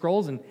Dead Sea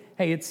Scrolls and,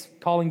 hey, it's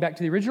calling back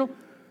to the original?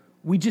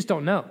 We just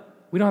don't know.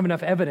 We don't have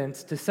enough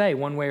evidence to say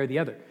one way or the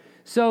other.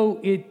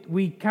 So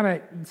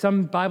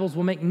some Bibles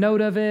will make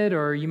note of it,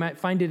 or you might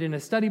find it in a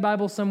study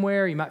Bible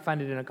somewhere, you might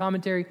find it in a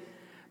commentary.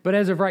 But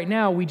as of right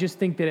now, we just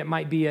think that it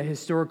might be a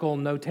historical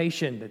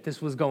notation that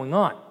this was going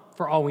on,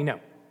 for all we know.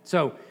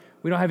 So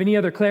we don't have any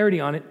other clarity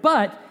on it.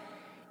 But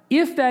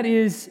if that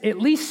is at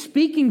least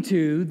speaking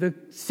to the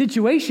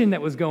situation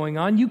that was going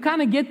on, you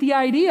kind of get the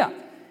idea.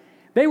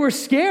 They were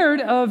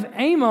scared of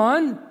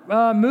Ammon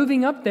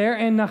moving up there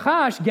and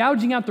Nahash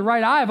gouging out the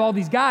right eye of all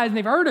these guys, and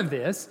they've heard of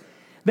this.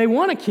 They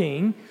want a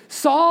king.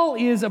 Saul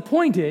is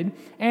appointed,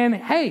 and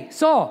hey,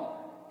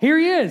 Saul, here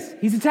he is.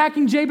 He's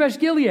attacking Jabesh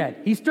Gilead.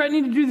 He's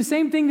threatening to do the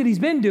same thing that he's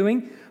been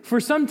doing for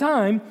some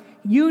time.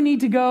 You need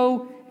to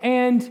go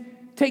and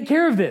take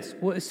care of this.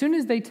 Well, as soon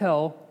as they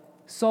tell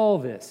Saul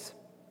this,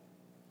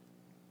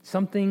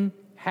 something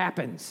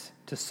happens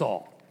to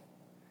Saul.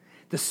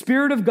 The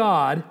Spirit of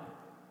God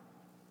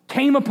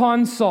came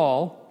upon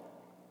Saul,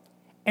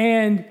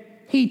 and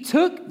he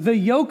took the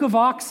yoke of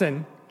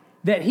oxen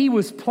that he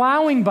was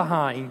plowing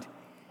behind,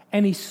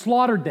 and he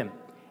slaughtered them.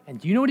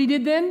 And do you know what he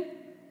did then?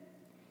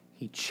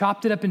 He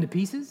chopped it up into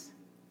pieces,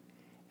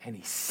 and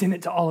he sent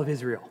it to all of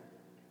Israel.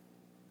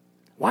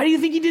 Why do you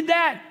think he did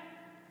that?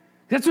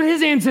 That's what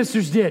his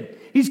ancestors did.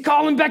 He's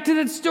calling back to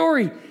that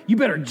story. You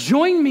better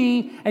join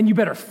me, and you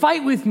better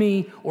fight with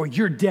me, or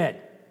you're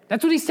dead.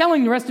 That's what he's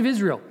telling the rest of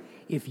Israel.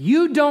 If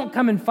you don't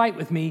come and fight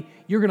with me,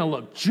 you're going to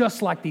look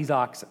just like these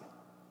oxen.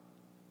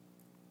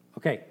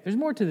 Okay, there's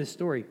more to this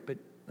story, but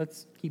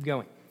let's keep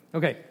going.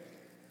 Okay.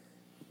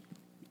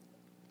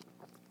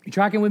 You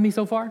tracking with me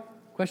so far?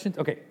 Questions?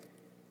 Okay.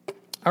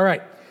 All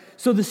right.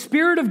 So the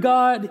Spirit of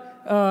God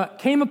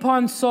came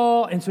upon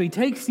Saul, and so he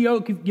takes the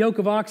yoke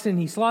of oxen,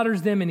 he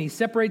slaughters them, and he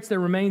separates their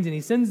remains, and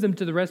he sends them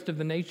to the rest of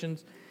the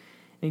nations.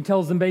 And he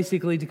tells them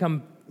basically to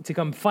come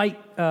fight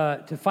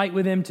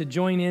with him, to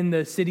join in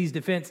the city's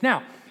defense.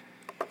 Now,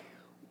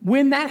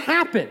 when that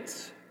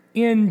happens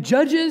in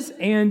Judges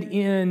and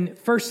in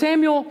 1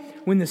 Samuel,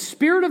 when the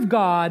Spirit of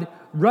God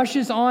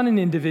rushes on an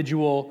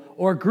individual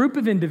or a group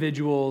of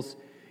individuals,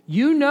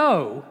 you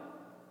know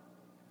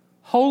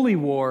holy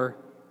war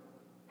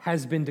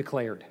has been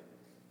declared.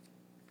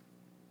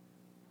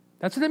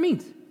 That's what that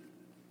means.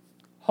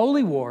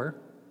 Holy war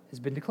has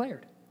been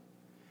declared.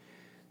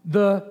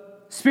 The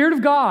Spirit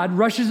of God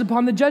rushes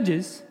upon the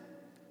judges.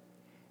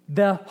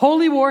 The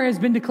holy war has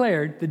been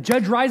declared. The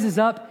judge rises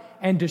up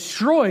and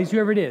destroys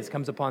whoever it is.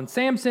 Comes upon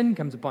Samson,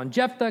 comes upon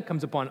Jephthah,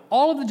 comes upon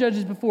all of the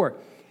judges before.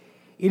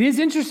 It is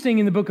interesting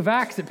in the book of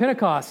Acts at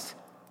Pentecost,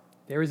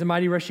 there is a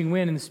mighty rushing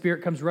wind and the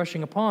Spirit comes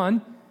rushing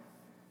upon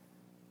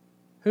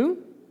who?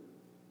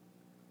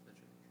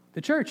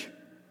 The church.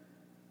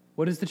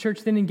 What does the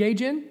church then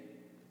engage in?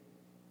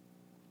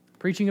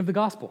 Preaching of the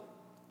gospel,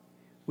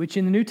 which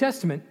in the New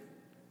Testament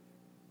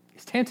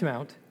is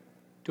tantamount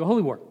to a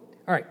holy war.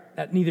 All right,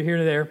 that neither here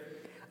nor there.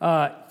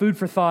 Food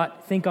for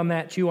thought. Think on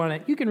that. Chew on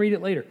it. You can read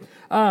it later.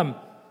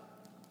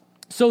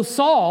 So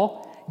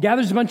Saul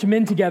gathers a bunch of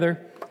men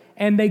together,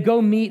 and they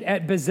go meet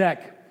at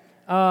Bezek.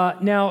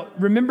 Now,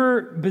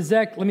 remember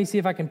Bezek? Let me see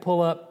if I can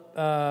pull up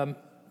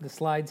the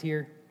slides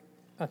here.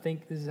 I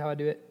think this is how I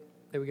do it.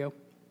 There we go.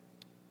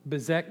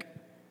 Bezek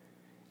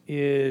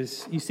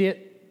is, you see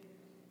it?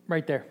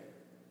 Right there.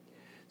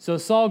 So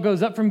Saul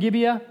goes up from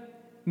Gibeah,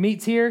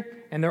 meets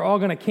here, and they're all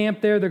going to camp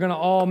there. They're going to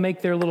all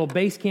make their little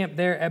base camp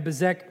there at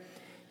Bezek.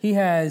 He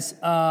has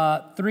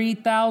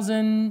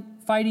 3,000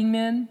 fighting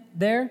men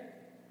there.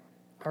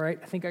 All right,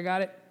 I think I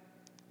got it.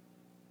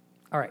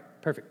 All right,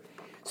 perfect.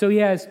 So he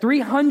has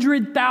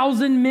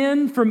 300,000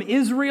 men from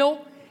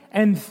Israel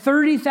and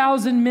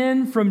 30,000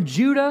 men from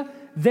Judah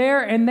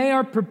there, and they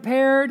are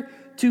prepared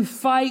to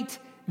fight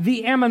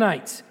the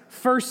Ammonites.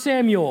 1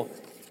 Samuel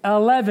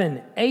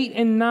 11, 8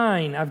 and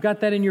 9. I've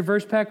got that in your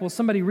verse pack. Will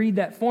somebody read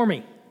that for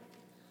me?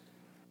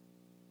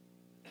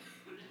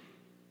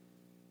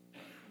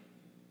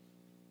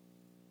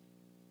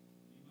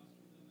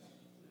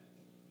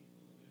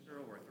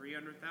 Israel were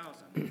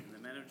 300,000, and the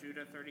men of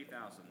Judah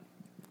 30,000.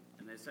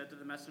 And they said to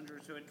the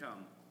messengers who had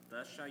come,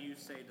 "Thus shall you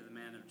say to the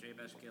man of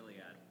Jabesh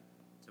Gilead,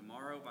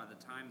 tomorrow by the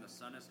time the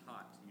sun is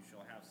hot, you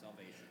shall have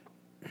salvation."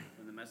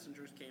 When the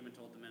messengers came and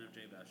told the men of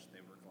Jabesh,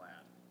 they were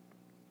glad.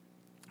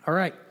 All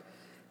right.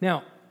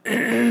 Now,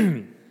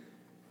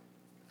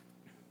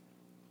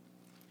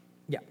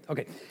 yeah,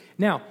 okay.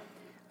 Now,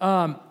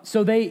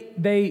 so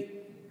they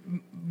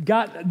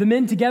got the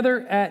men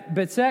together at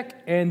Bezek,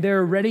 and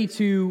they're ready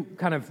to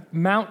kind of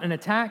mount an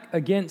attack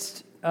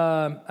against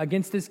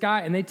this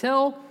guy, and they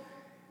tell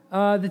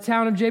the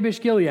town of Jabesh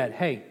Gilead,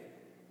 "Hey,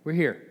 we're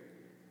here.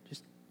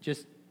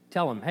 Just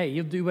tell them, hey,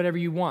 you'll do whatever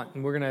you want,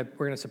 and we're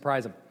gonna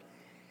surprise them."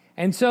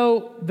 And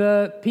so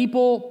the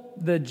people,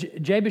 the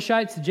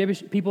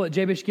Jabushites, people at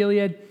Jabesh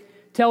Gilead,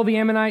 tell the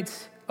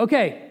Ammonites,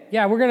 okay,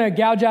 yeah, we're going to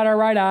gouge out our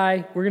right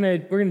eye. We're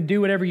going to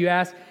do whatever you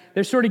ask.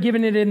 They're sort of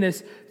giving it in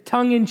this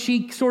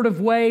tongue-in-cheek sort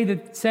of way,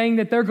 that saying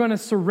that they're going to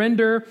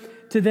surrender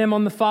to them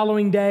on the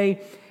following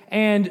day.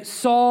 And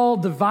Saul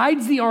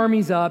divides the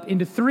armies up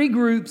into 3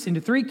 groups,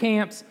 into 3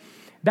 camps.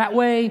 That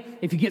way,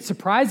 if you get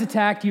surprise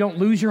attacked, you don't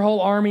lose your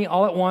whole army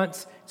all at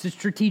once. It's a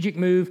strategic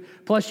move.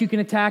 Plus, you can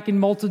attack in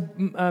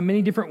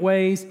many different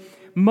ways.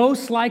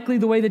 Most likely,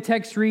 the way the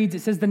text reads,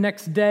 it says the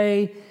next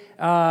day.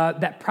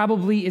 That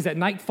probably is at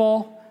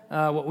nightfall.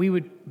 What we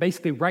would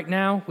basically right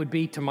now would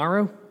be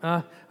tomorrow.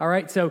 All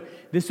right, so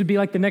this would be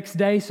like the next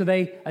day. So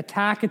they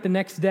attack at the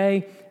next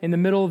day in the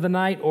middle of the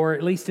night, or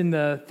at least in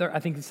I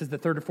think this is the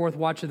 3rd or 4th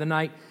watch of the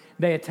night.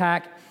 They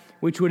attack,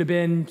 which would have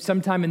been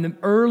sometime in the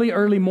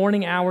early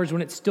morning hours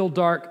when it's still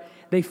dark.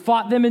 They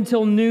fought them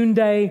until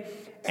noonday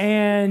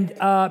and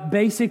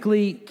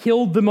basically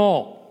killed them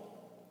all.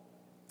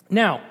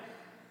 Now,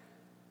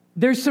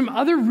 there's some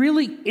other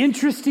really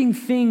interesting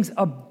things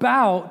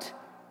about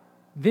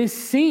this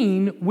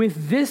scene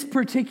with this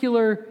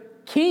particular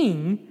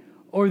king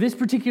or this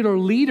particular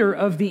leader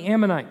of the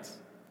Ammonites.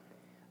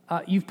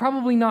 You've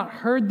probably not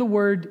heard the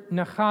word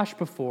Nachash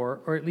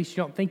before, or at least you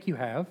don't think you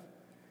have,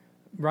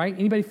 right?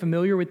 Anybody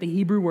familiar with the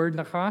Hebrew word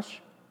Nachash?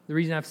 The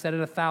reason I've said it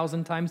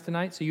 1,000 times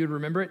tonight, so you'd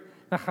remember it.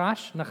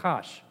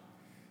 Nachash.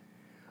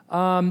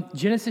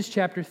 Genesis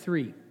chapter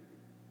 3.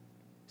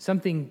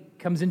 Something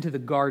comes into the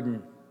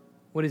garden.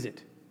 What is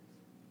it?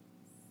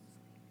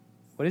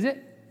 What is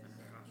it?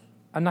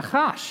 A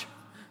Nachash.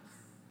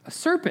 A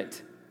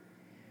serpent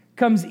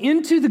comes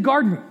into the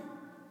garden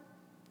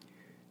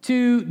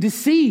to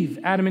deceive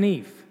Adam and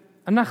Eve.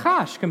 A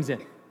Nachash comes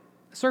in,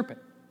 a serpent.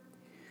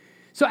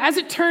 So as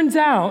it turns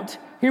out,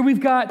 here we've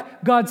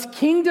got God's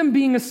kingdom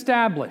being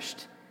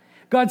established.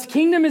 God's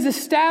kingdom is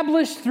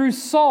established through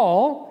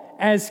Saul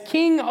as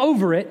king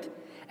over it.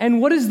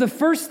 And what is the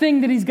first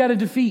thing that he's got to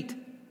defeat?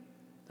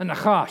 A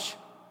Nachash.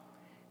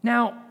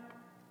 Now,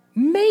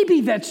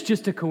 maybe that's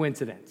just a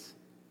coincidence.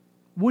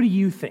 What do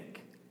you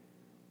think?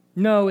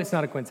 No, it's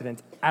not a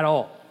coincidence at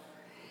all.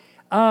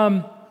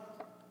 A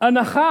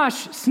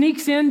Nachash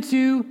sneaks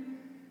into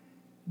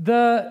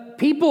the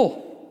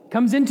people,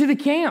 comes into the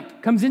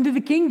camp, comes into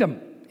the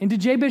kingdom, into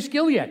Jabesh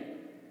Gilead.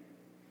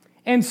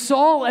 And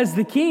Saul, as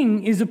the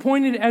king, is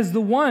appointed as the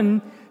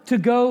one to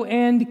go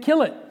and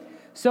kill it.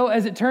 So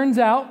as it turns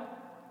out,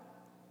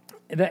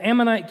 the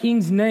Ammonite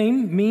king's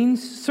name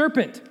means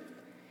serpent.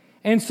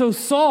 And so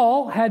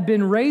Saul had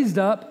been raised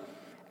up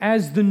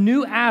as the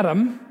new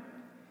Adam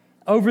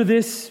over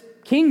this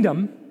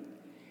kingdom,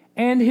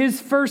 and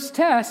his first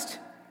test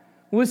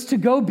was to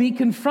go be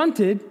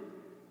confronted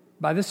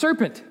by the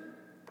serpent.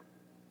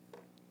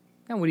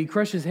 Now, would he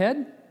crush his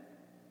head?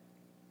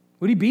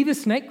 Would he be the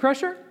snake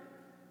crusher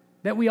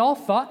that we all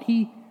thought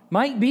he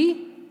might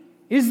be?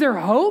 Is there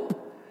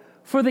hope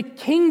for the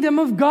kingdom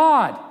of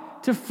God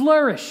to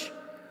flourish?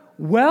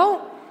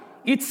 Well,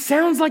 it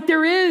sounds like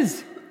there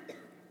is,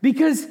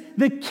 because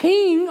the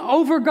king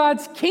over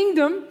God's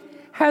kingdom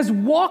has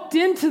walked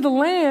into the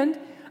land.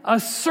 A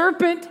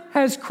serpent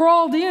has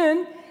crawled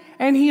in,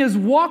 and he has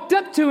walked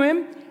up to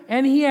him,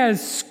 and he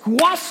has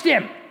squashed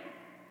him.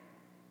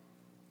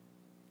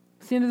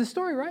 It's the end of the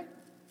story, right?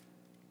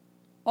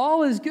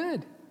 All is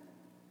good.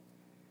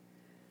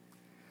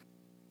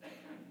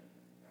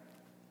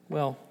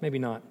 Well, maybe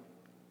not.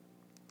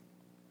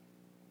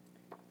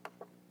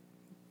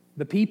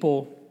 The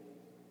people,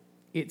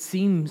 it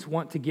seems,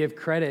 want to give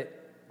credit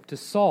to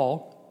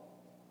Saul,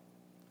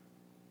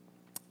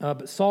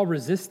 but Saul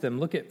resists them.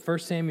 Look at 1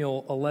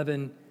 Samuel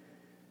 11,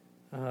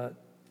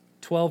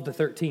 12 to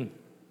 13.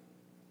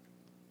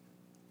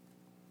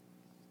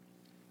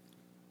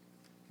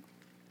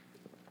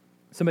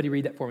 Somebody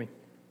read that for me.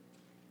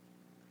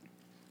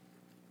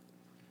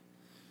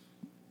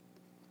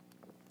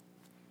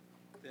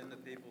 Then the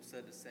people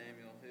said to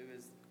Samuel,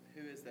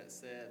 Who is that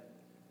said,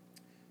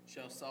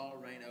 Shall Saul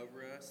reign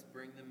over us?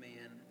 Bring them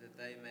in, that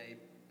they may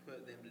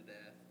put them to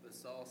death. But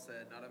Saul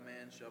said, Not a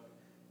man shall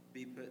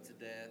be put to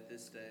death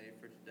this day,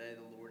 for today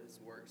the Lord has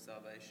worked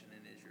salvation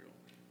in Israel.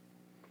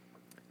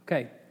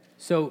 Okay,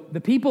 so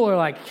the people are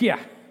like, yeah,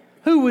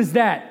 who was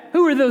that?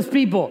 Who are those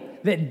people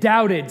that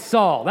doubted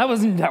Saul? That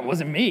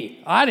wasn't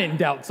me. I didn't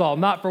doubt Saul,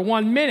 not for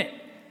 1 minute.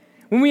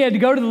 When we had to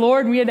go to the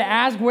Lord and we had to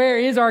ask, where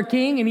is our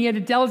king? And he had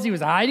to tell us he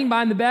was hiding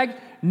behind the bags.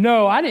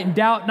 No, I didn't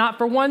doubt, not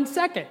for 1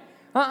 second.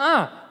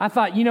 I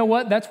thought, you know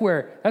what? That's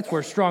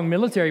where strong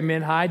military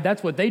men hide.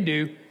 That's what they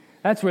do.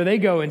 That's where they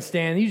go and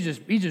stand. He's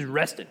just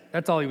resting.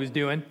 That's all he was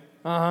doing.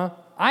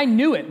 I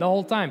knew it the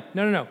whole time.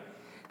 No.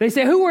 They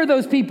say, who are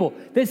those people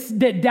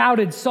that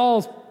doubted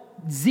Saul's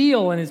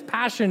zeal and his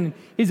passion,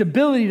 his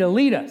ability to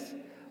lead us?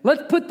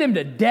 Let's put them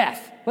to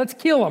death. Let's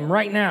kill them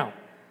right now.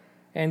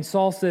 And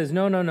Saul says,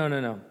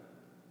 no.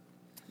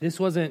 This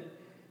wasn't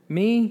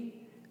me.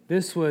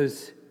 This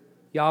was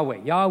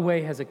Yahweh.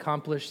 Yahweh has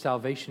accomplished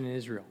salvation in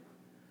Israel.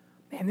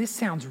 Man, this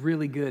sounds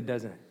really good,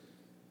 doesn't it?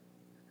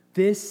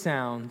 This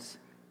sounds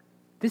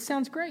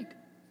great.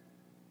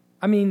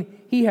 I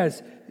mean,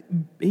 he's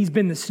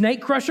been the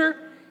snake crusher.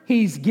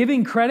 He's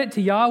giving credit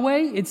to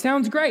Yahweh. It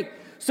sounds great.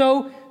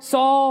 So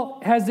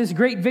Saul has this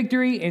great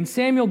victory, and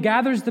Samuel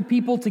gathers the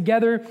people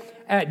together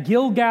at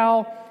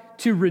Gilgal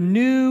to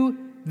renew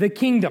the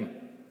kingdom.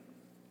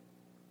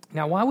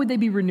 Now, why would they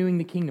be renewing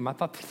the kingdom? I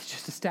thought they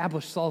just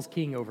established Saul's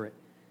king over it.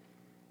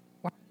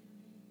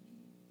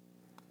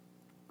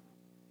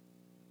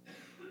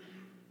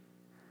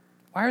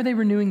 Why are they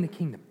renewing the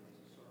kingdom?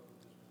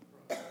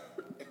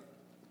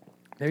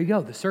 There you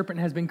go. The serpent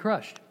has been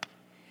crushed.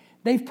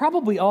 They've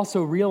probably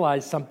also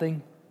realized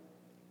something.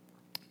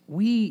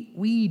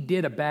 We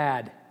did a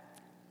bad.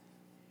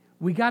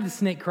 We got a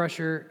snake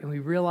crusher, and we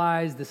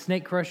realized the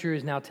snake crusher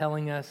is now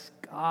telling us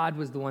God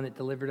was the one that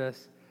delivered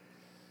us.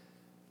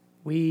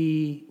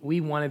 We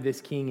wanted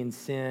this king in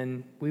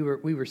sin. We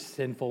were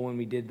sinful when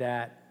we did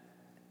that.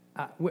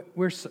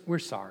 We're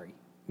sorry.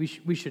 We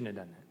shouldn't have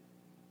done that.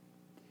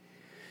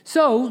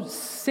 So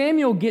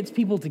Samuel gets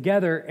people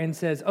together and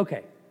says,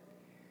 okay,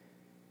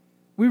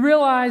 we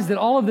realize that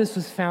all of this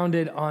was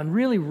founded on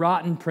really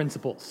rotten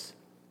principles.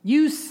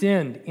 You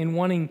sinned in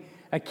wanting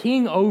a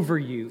king over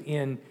you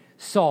in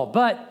Saul,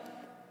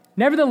 but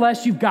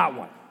nevertheless, you've got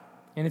one.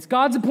 And it's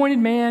God's appointed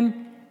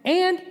man,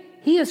 and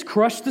he has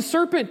crushed the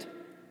serpent.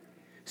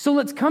 So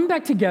let's come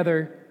back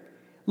together.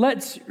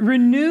 Let's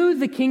renew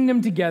the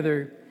kingdom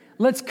together.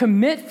 Let's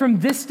commit from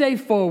this day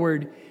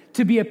forward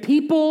to be a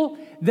people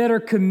that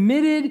are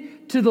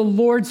committed to the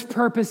Lord's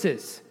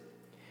purposes,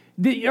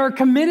 that are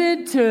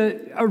committed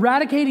to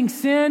eradicating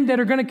sin, that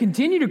are going to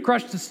continue to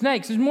crush the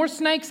snakes. There's more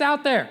snakes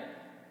out there.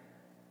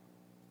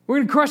 We're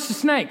going to crush the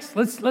snakes.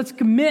 Let's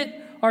commit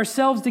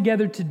ourselves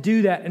together to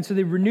do that. And so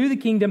they renew the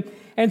kingdom.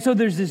 And so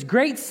there's this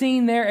great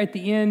scene there at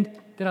the end.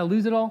 Did I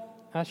lose it all?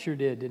 I sure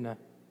did, didn't I?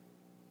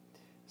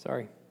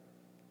 Sorry.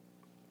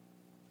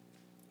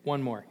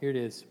 One more. Here it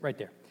is, right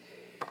there.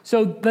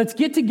 So let's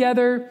get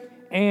together,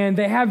 and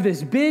they have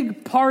this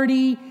big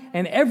party,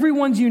 and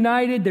everyone's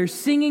united. They're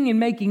singing and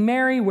making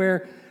merry,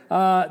 where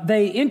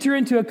they enter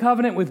into a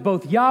covenant with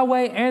both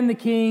Yahweh and the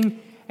king,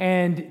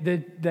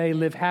 and they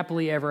live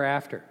happily ever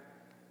after.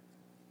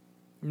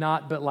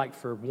 Not but like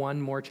for one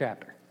more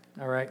chapter,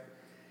 all right?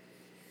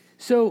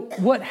 So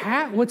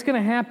what's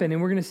going to happen, and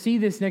we're going to see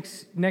this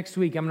next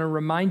week. I'm going to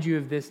remind you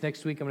of this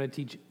next week. I'm going to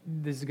teach.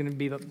 This is going to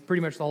be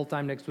pretty much the whole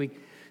time next week.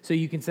 So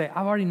you can say,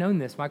 I've already known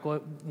this.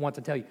 Michael wants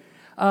to tell you.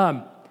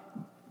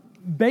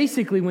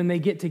 Basically, when they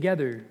get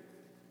together,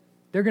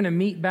 they're going to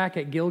meet back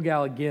at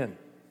Gilgal again.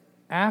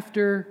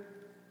 After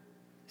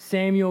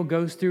Samuel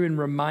goes through and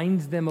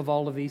reminds them of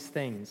all of these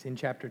things in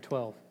chapter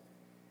 12,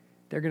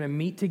 they're going to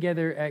meet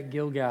together at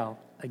Gilgal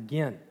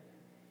again.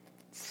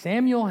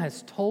 Samuel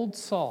has told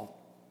Saul,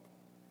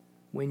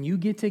 when you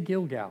get to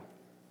Gilgal,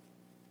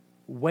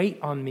 wait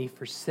on me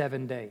for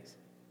 7 days.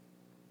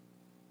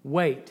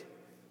 Wait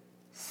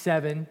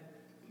 7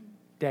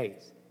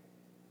 days.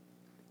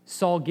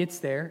 Saul gets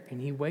there and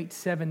he waits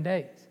 7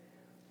 days.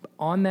 But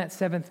on that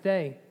seventh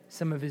day,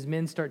 some of his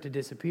men start to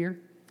disappear.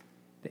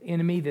 The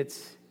enemy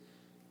that's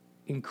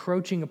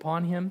encroaching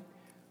upon him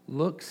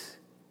looks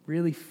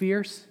really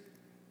fierce.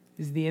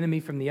 This is the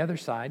enemy from the other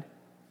side.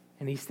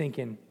 And he's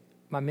thinking,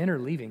 my men are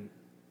leaving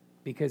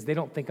because they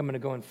don't think I'm going to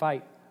go and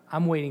fight.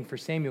 I'm waiting for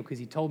Samuel because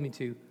he told me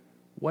to.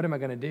 What am I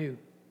going to do?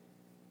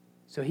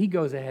 So he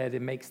goes ahead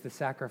and makes the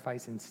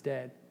sacrifice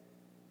instead,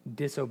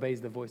 disobeys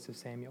the voice of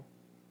Samuel.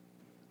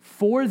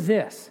 For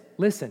this,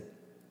 listen,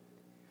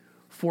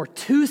 for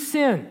 2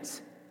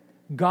 sins,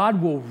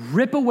 God will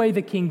rip away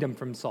the kingdom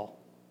from Saul.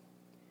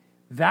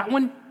 That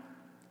one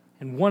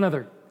and one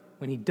other,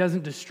 when he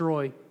doesn't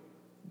destroy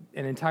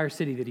an entire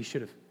city that he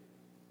should have.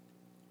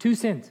 2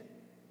 sins.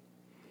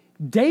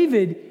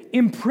 David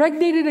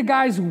impregnated a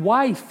guy's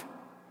wife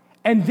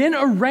and then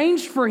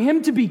arranged for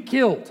him to be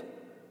killed.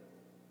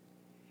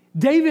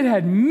 David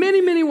had many,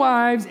 many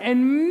wives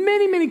and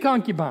many, many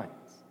concubines.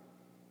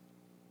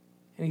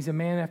 And he's a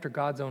man after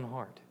God's own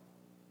heart.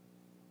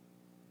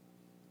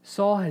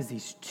 Saul has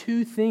these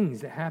 2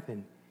 things that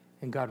happen,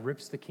 and God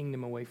rips the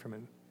kingdom away from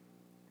him.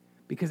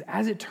 Because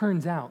as it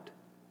turns out,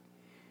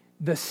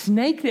 the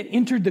snake that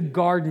entered the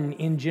garden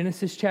in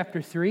Genesis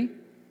chapter 3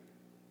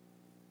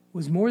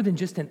 was more than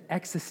just an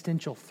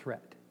existential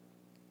threat.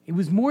 It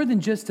was more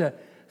than just a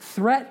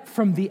threat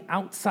from the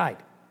outside.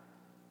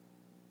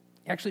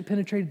 It actually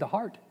penetrated the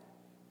heart.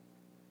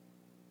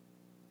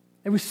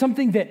 It was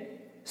something that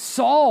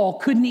Saul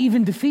couldn't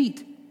even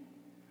defeat.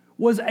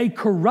 Was a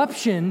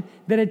corruption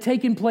that had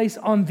taken place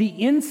on the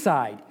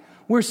inside,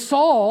 where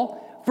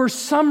Saul, for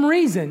some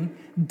reason,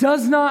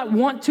 does not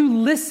want to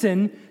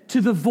listen to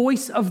the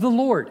voice of the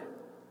Lord.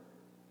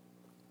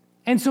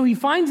 And so he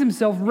finds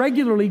himself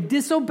regularly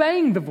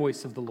disobeying the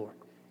voice of the Lord.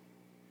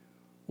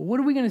 Well, what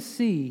are we going to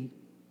see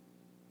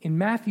in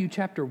Matthew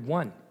chapter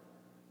 1?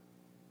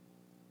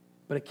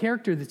 But a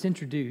character that's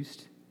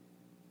introduced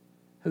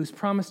who's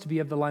promised to be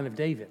of the line of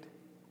David,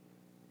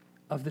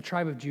 of the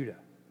tribe of Judah,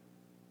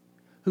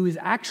 who is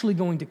actually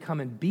going to come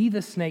and be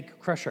the snake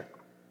crusher.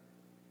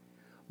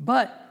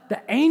 But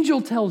the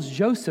angel tells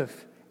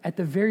Joseph at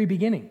the very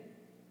beginning,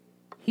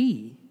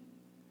 he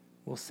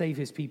will save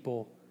his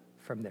people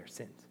from their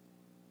sins.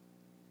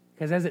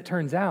 Because as it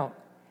turns out,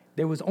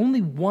 there was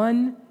only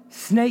one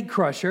snake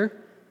crusher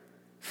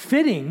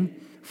fitting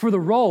for the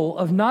role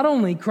of not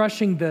only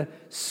crushing the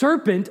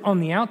serpent on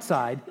the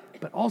outside,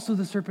 but also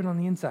the serpent on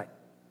the inside.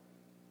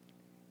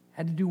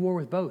 Had to do war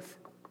with both.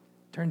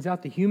 Turns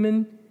out the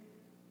human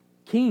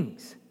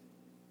kings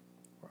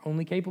were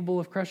only capable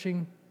of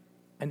crushing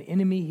an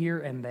enemy here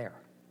and there,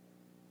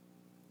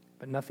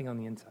 but nothing on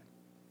the inside.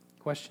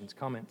 Questions,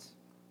 comments?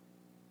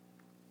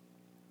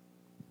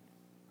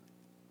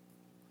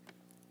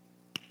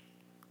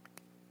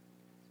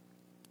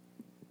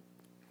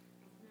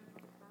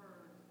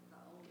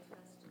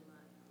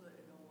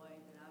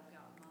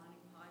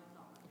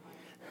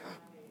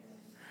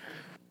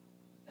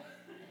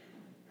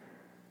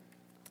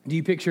 Do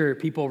you picture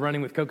people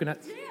running with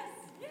coconuts? Yes.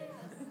 I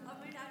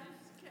mean, I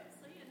just kept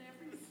seeing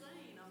every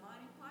scene, a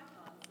Monty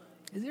Python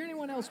scene. Is there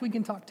anyone else we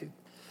can talk to?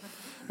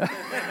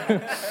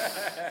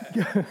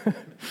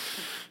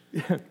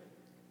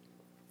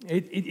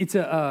 It's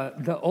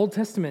the Old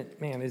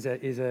Testament, man, is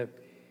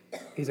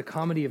a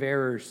comedy of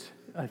errors.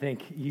 I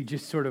think you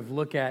just sort of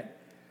look at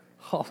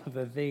all of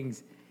the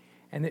things,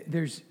 and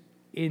there's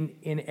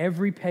in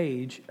every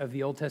page of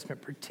the Old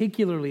Testament,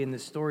 particularly in the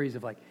stories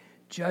of like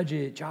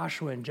Judges,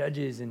 Joshua and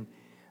Judges, and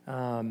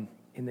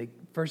in the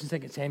 1st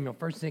and 2nd Samuel,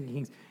 1st and 2nd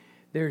Kings,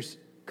 there's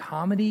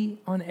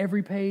comedy on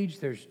every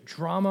page. There's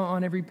drama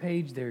on every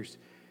page. There's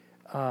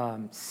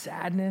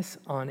sadness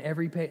on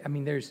every page. I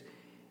mean, it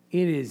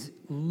is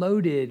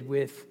loaded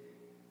with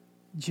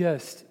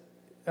just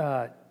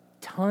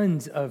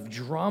tons of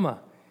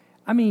drama.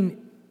 I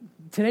mean,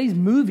 today's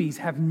movies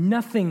have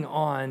nothing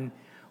on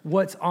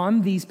what's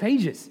on these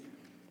pages.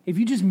 If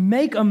you just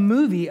make a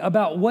movie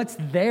about what's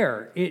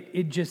there,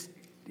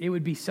 it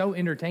would be so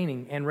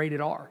entertaining and rated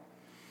R.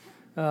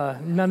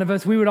 None of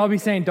us, we would all be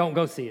saying, don't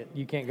go see it.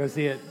 You can't go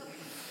see it.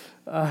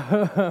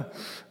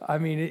 I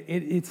mean,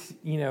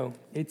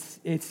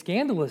 it's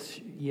scandalous,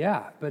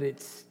 yeah, but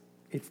it's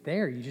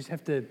there. You just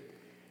have to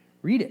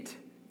read it,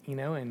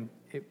 and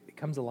it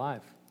comes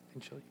alive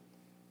eventually.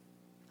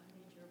 I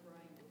need your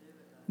brain to do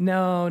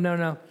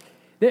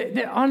it,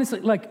 though. No.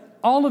 Honestly, like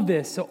all of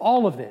this,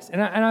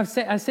 and I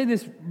say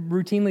this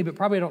routinely, but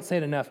probably I don't say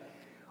it enough.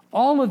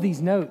 All of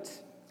these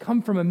notes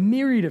come from a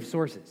myriad of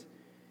sources.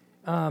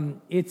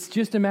 It's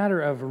just a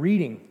matter of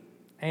reading.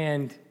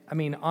 And I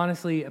mean,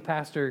 honestly, a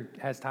pastor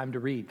has time to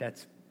read.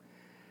 That's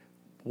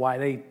why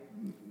they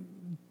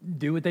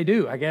do what they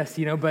do, I guess,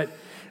 but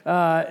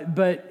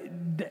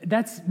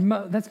that's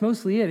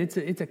mostly it.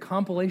 It's a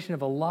compilation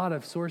of a lot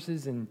of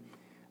sources and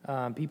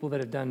people that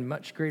have done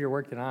much greater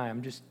work than I.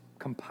 I'm just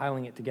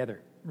compiling it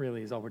together,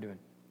 really, is all we're doing.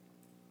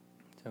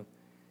 So,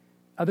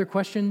 other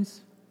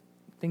questions?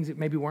 Things that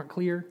maybe weren't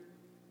clear?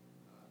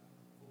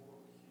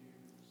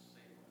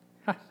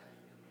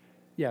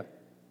 Yeah.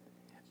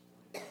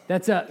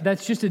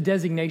 That's just a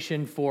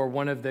designation for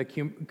one of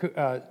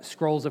the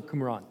scrolls of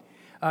Qumran.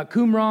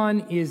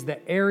 Qumran is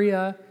the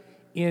area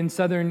in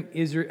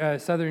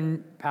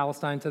southern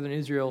Palestine, southern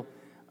Israel,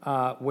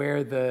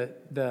 where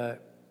the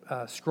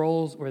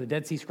scrolls, where the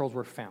Dead Sea Scrolls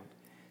were found.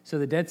 So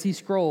the Dead Sea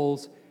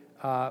Scrolls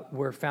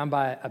were found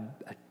by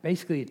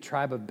basically a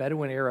tribe of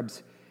Bedouin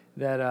Arabs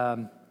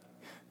that,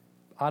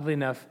 oddly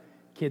enough,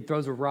 kid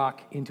throws a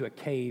rock into a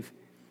cave,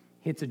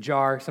 hits a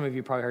jar. Some of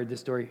you probably heard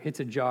this story. Hits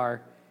a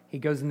jar. He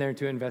goes in there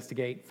to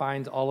investigate,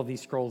 finds all of these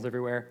scrolls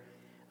everywhere,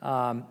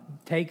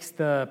 takes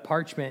the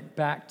parchment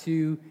back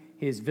to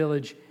his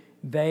village.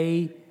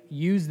 They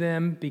use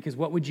them because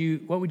what would you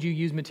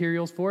use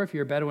materials for if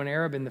you're a Bedouin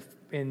Arab in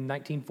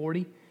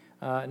 1940,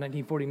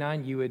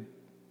 1949? You would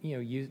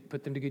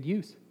put them to good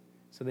use.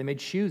 So they made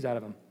shoes out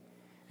of them,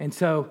 and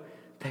so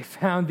they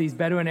found these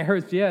Bedouin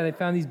Arabs. Yeah, they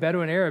found these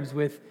Bedouin Arabs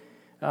with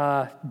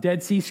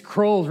Dead Sea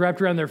Scrolls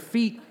wrapped around their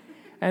feet.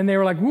 And they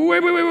were like,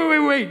 wait,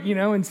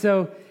 and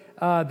so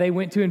they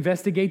went to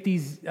investigate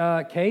these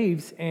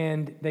caves,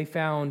 and they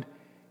found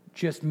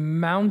just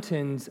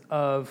mountains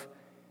of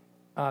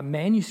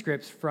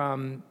manuscripts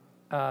from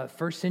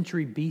 1st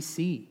century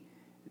BC.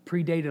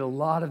 Predated a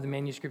lot of the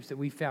manuscripts that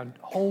we found,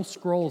 whole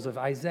scrolls of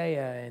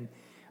Isaiah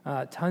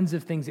and tons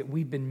of things that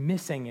we've been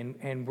missing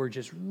and were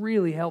just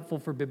really helpful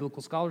for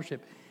biblical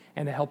scholarship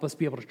and to help us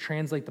be able to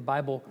translate the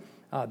Bible,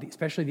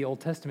 especially the Old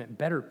Testament,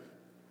 better.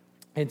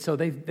 And so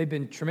they've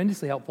been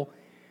tremendously helpful.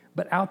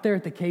 But out there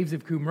at the caves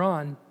of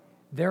Qumran,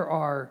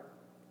 there's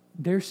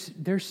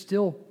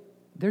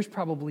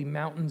probably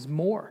mountains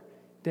more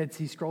Dead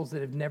Sea Scrolls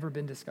that have never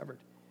been discovered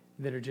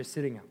that are just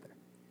sitting out there.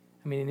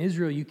 I mean, in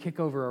Israel, you kick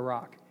over a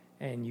rock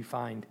and you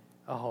find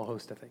a whole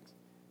host of things.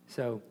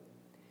 So,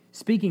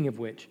 speaking of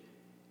which,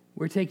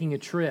 we're taking a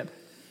trip.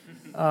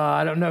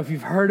 I don't know if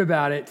you've heard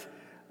about it.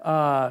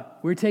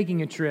 We're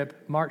taking a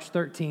trip March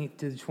 13th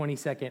to the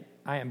 22nd.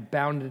 I am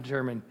bound and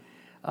determined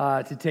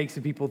to take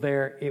some people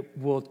there. It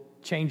will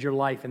change your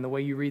life and the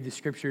way you read the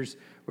scriptures.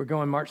 We're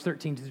going March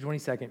 13th to the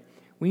 22nd.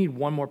 We need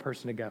one more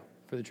person to go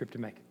for the trip to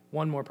make.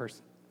 One more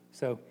person.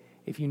 So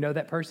if you know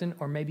that person,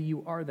 or maybe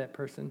you are that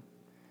person,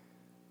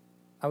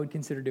 I would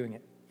consider doing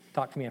it.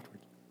 Talk to me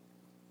afterwards.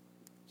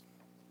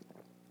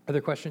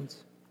 Other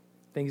questions?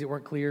 Things that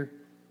weren't clear?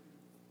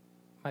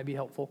 Might be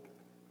helpful.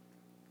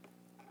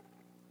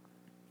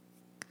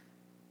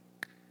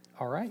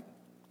 All right.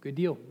 Good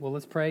deal. Well,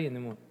 let's pray and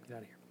then we'll get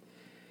out of here.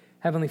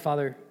 Heavenly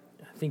Father,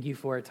 thank you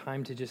for a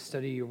time to just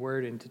study your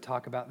word and to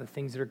talk about the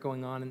things that are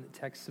going on in the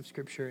texts of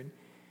Scripture. And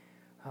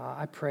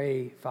I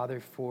pray, Father,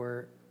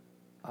 for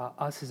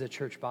us as a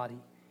church body,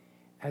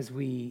 as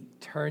we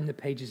turn the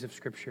pages of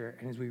Scripture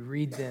and as we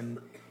read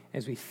them,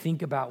 as we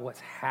think about what's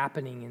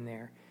happening in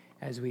there,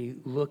 as we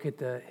look at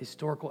the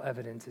historical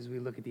evidence, as we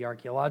look at the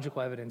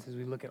archaeological evidence, as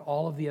we look at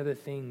all of the other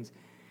things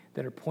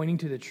that are pointing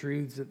to the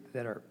truths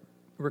that are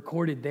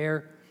recorded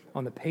there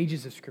on the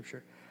pages of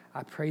Scripture,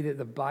 I pray that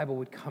the Bible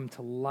would come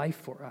to life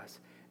for us,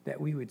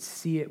 that we would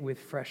see it with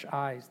fresh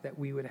eyes, that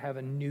we would have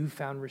a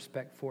newfound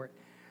respect for it,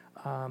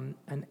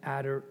 an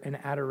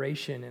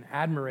adoration and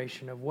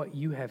admiration of what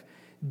you have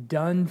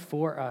done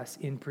for us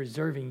in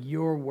preserving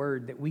your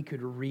word, that we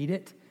could read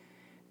it,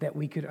 that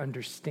we could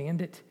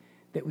understand it,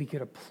 that we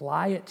could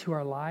apply it to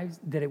our lives,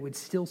 that it would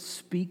still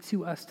speak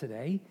to us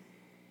today,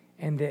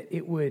 and that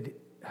it would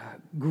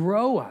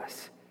grow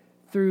us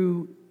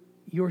through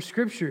your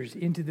Scriptures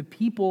into the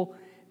people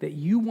that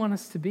you want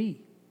us to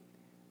be.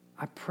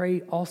 I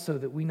pray also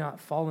that we not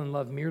fall in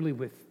love merely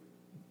with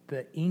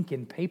the ink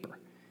and paper,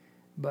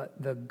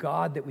 but the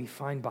God that we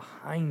find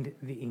behind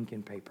the ink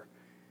and paper,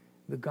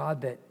 the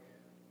God that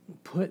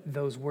put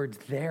those words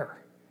there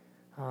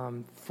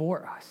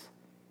for us,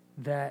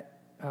 that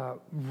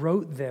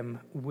wrote them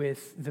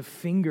with the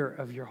finger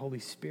of your Holy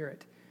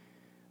Spirit,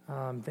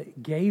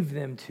 that gave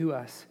them to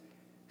us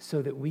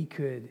so that we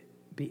could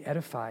be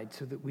edified,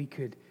 so that we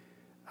could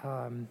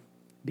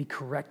be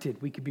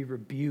corrected, we could be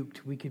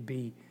rebuked, we could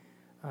be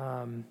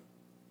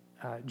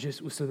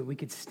just so that we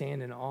could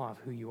stand in awe of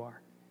who you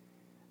are.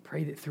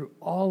 Pray that through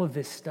all of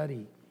this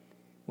study,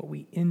 what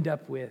we end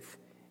up with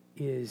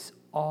is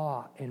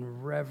awe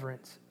and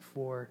reverence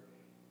for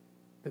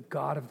the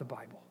God of the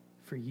Bible,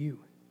 for you.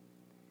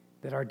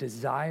 That our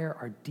desire,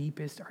 our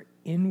deepest, our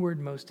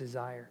inwardmost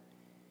desire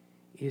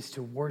is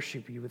to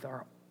worship you with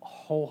our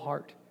whole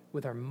heart,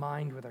 with our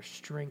mind, with our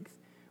strength,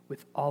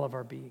 with all of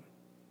our being.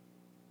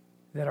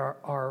 That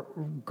our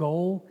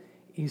goal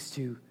is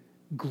to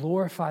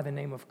glorify the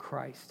name of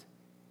Christ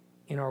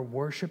in our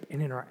worship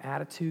and in our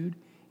attitude,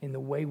 in the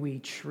way we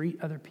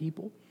treat other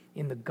people,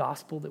 in the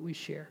gospel that we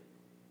share.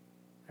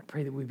 I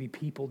pray that we be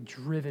people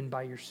driven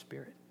by your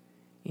Spirit,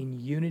 in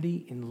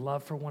unity, in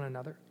love for one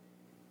another,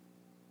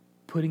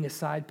 putting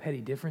aside petty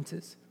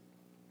differences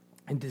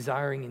and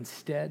desiring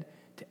instead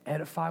to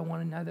edify one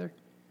another,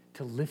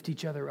 to lift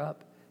each other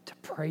up, to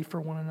pray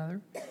for one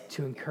another,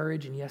 to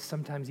encourage, and yes,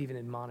 sometimes even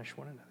admonish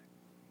one another.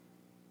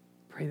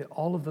 Pray that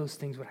all of those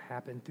things would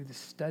happen through the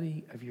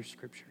study of your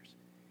Scriptures,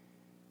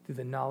 through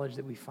the knowledge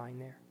that we find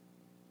there.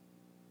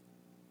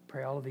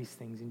 Pray all of these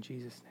things in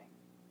Jesus'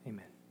 name.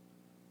 Amen.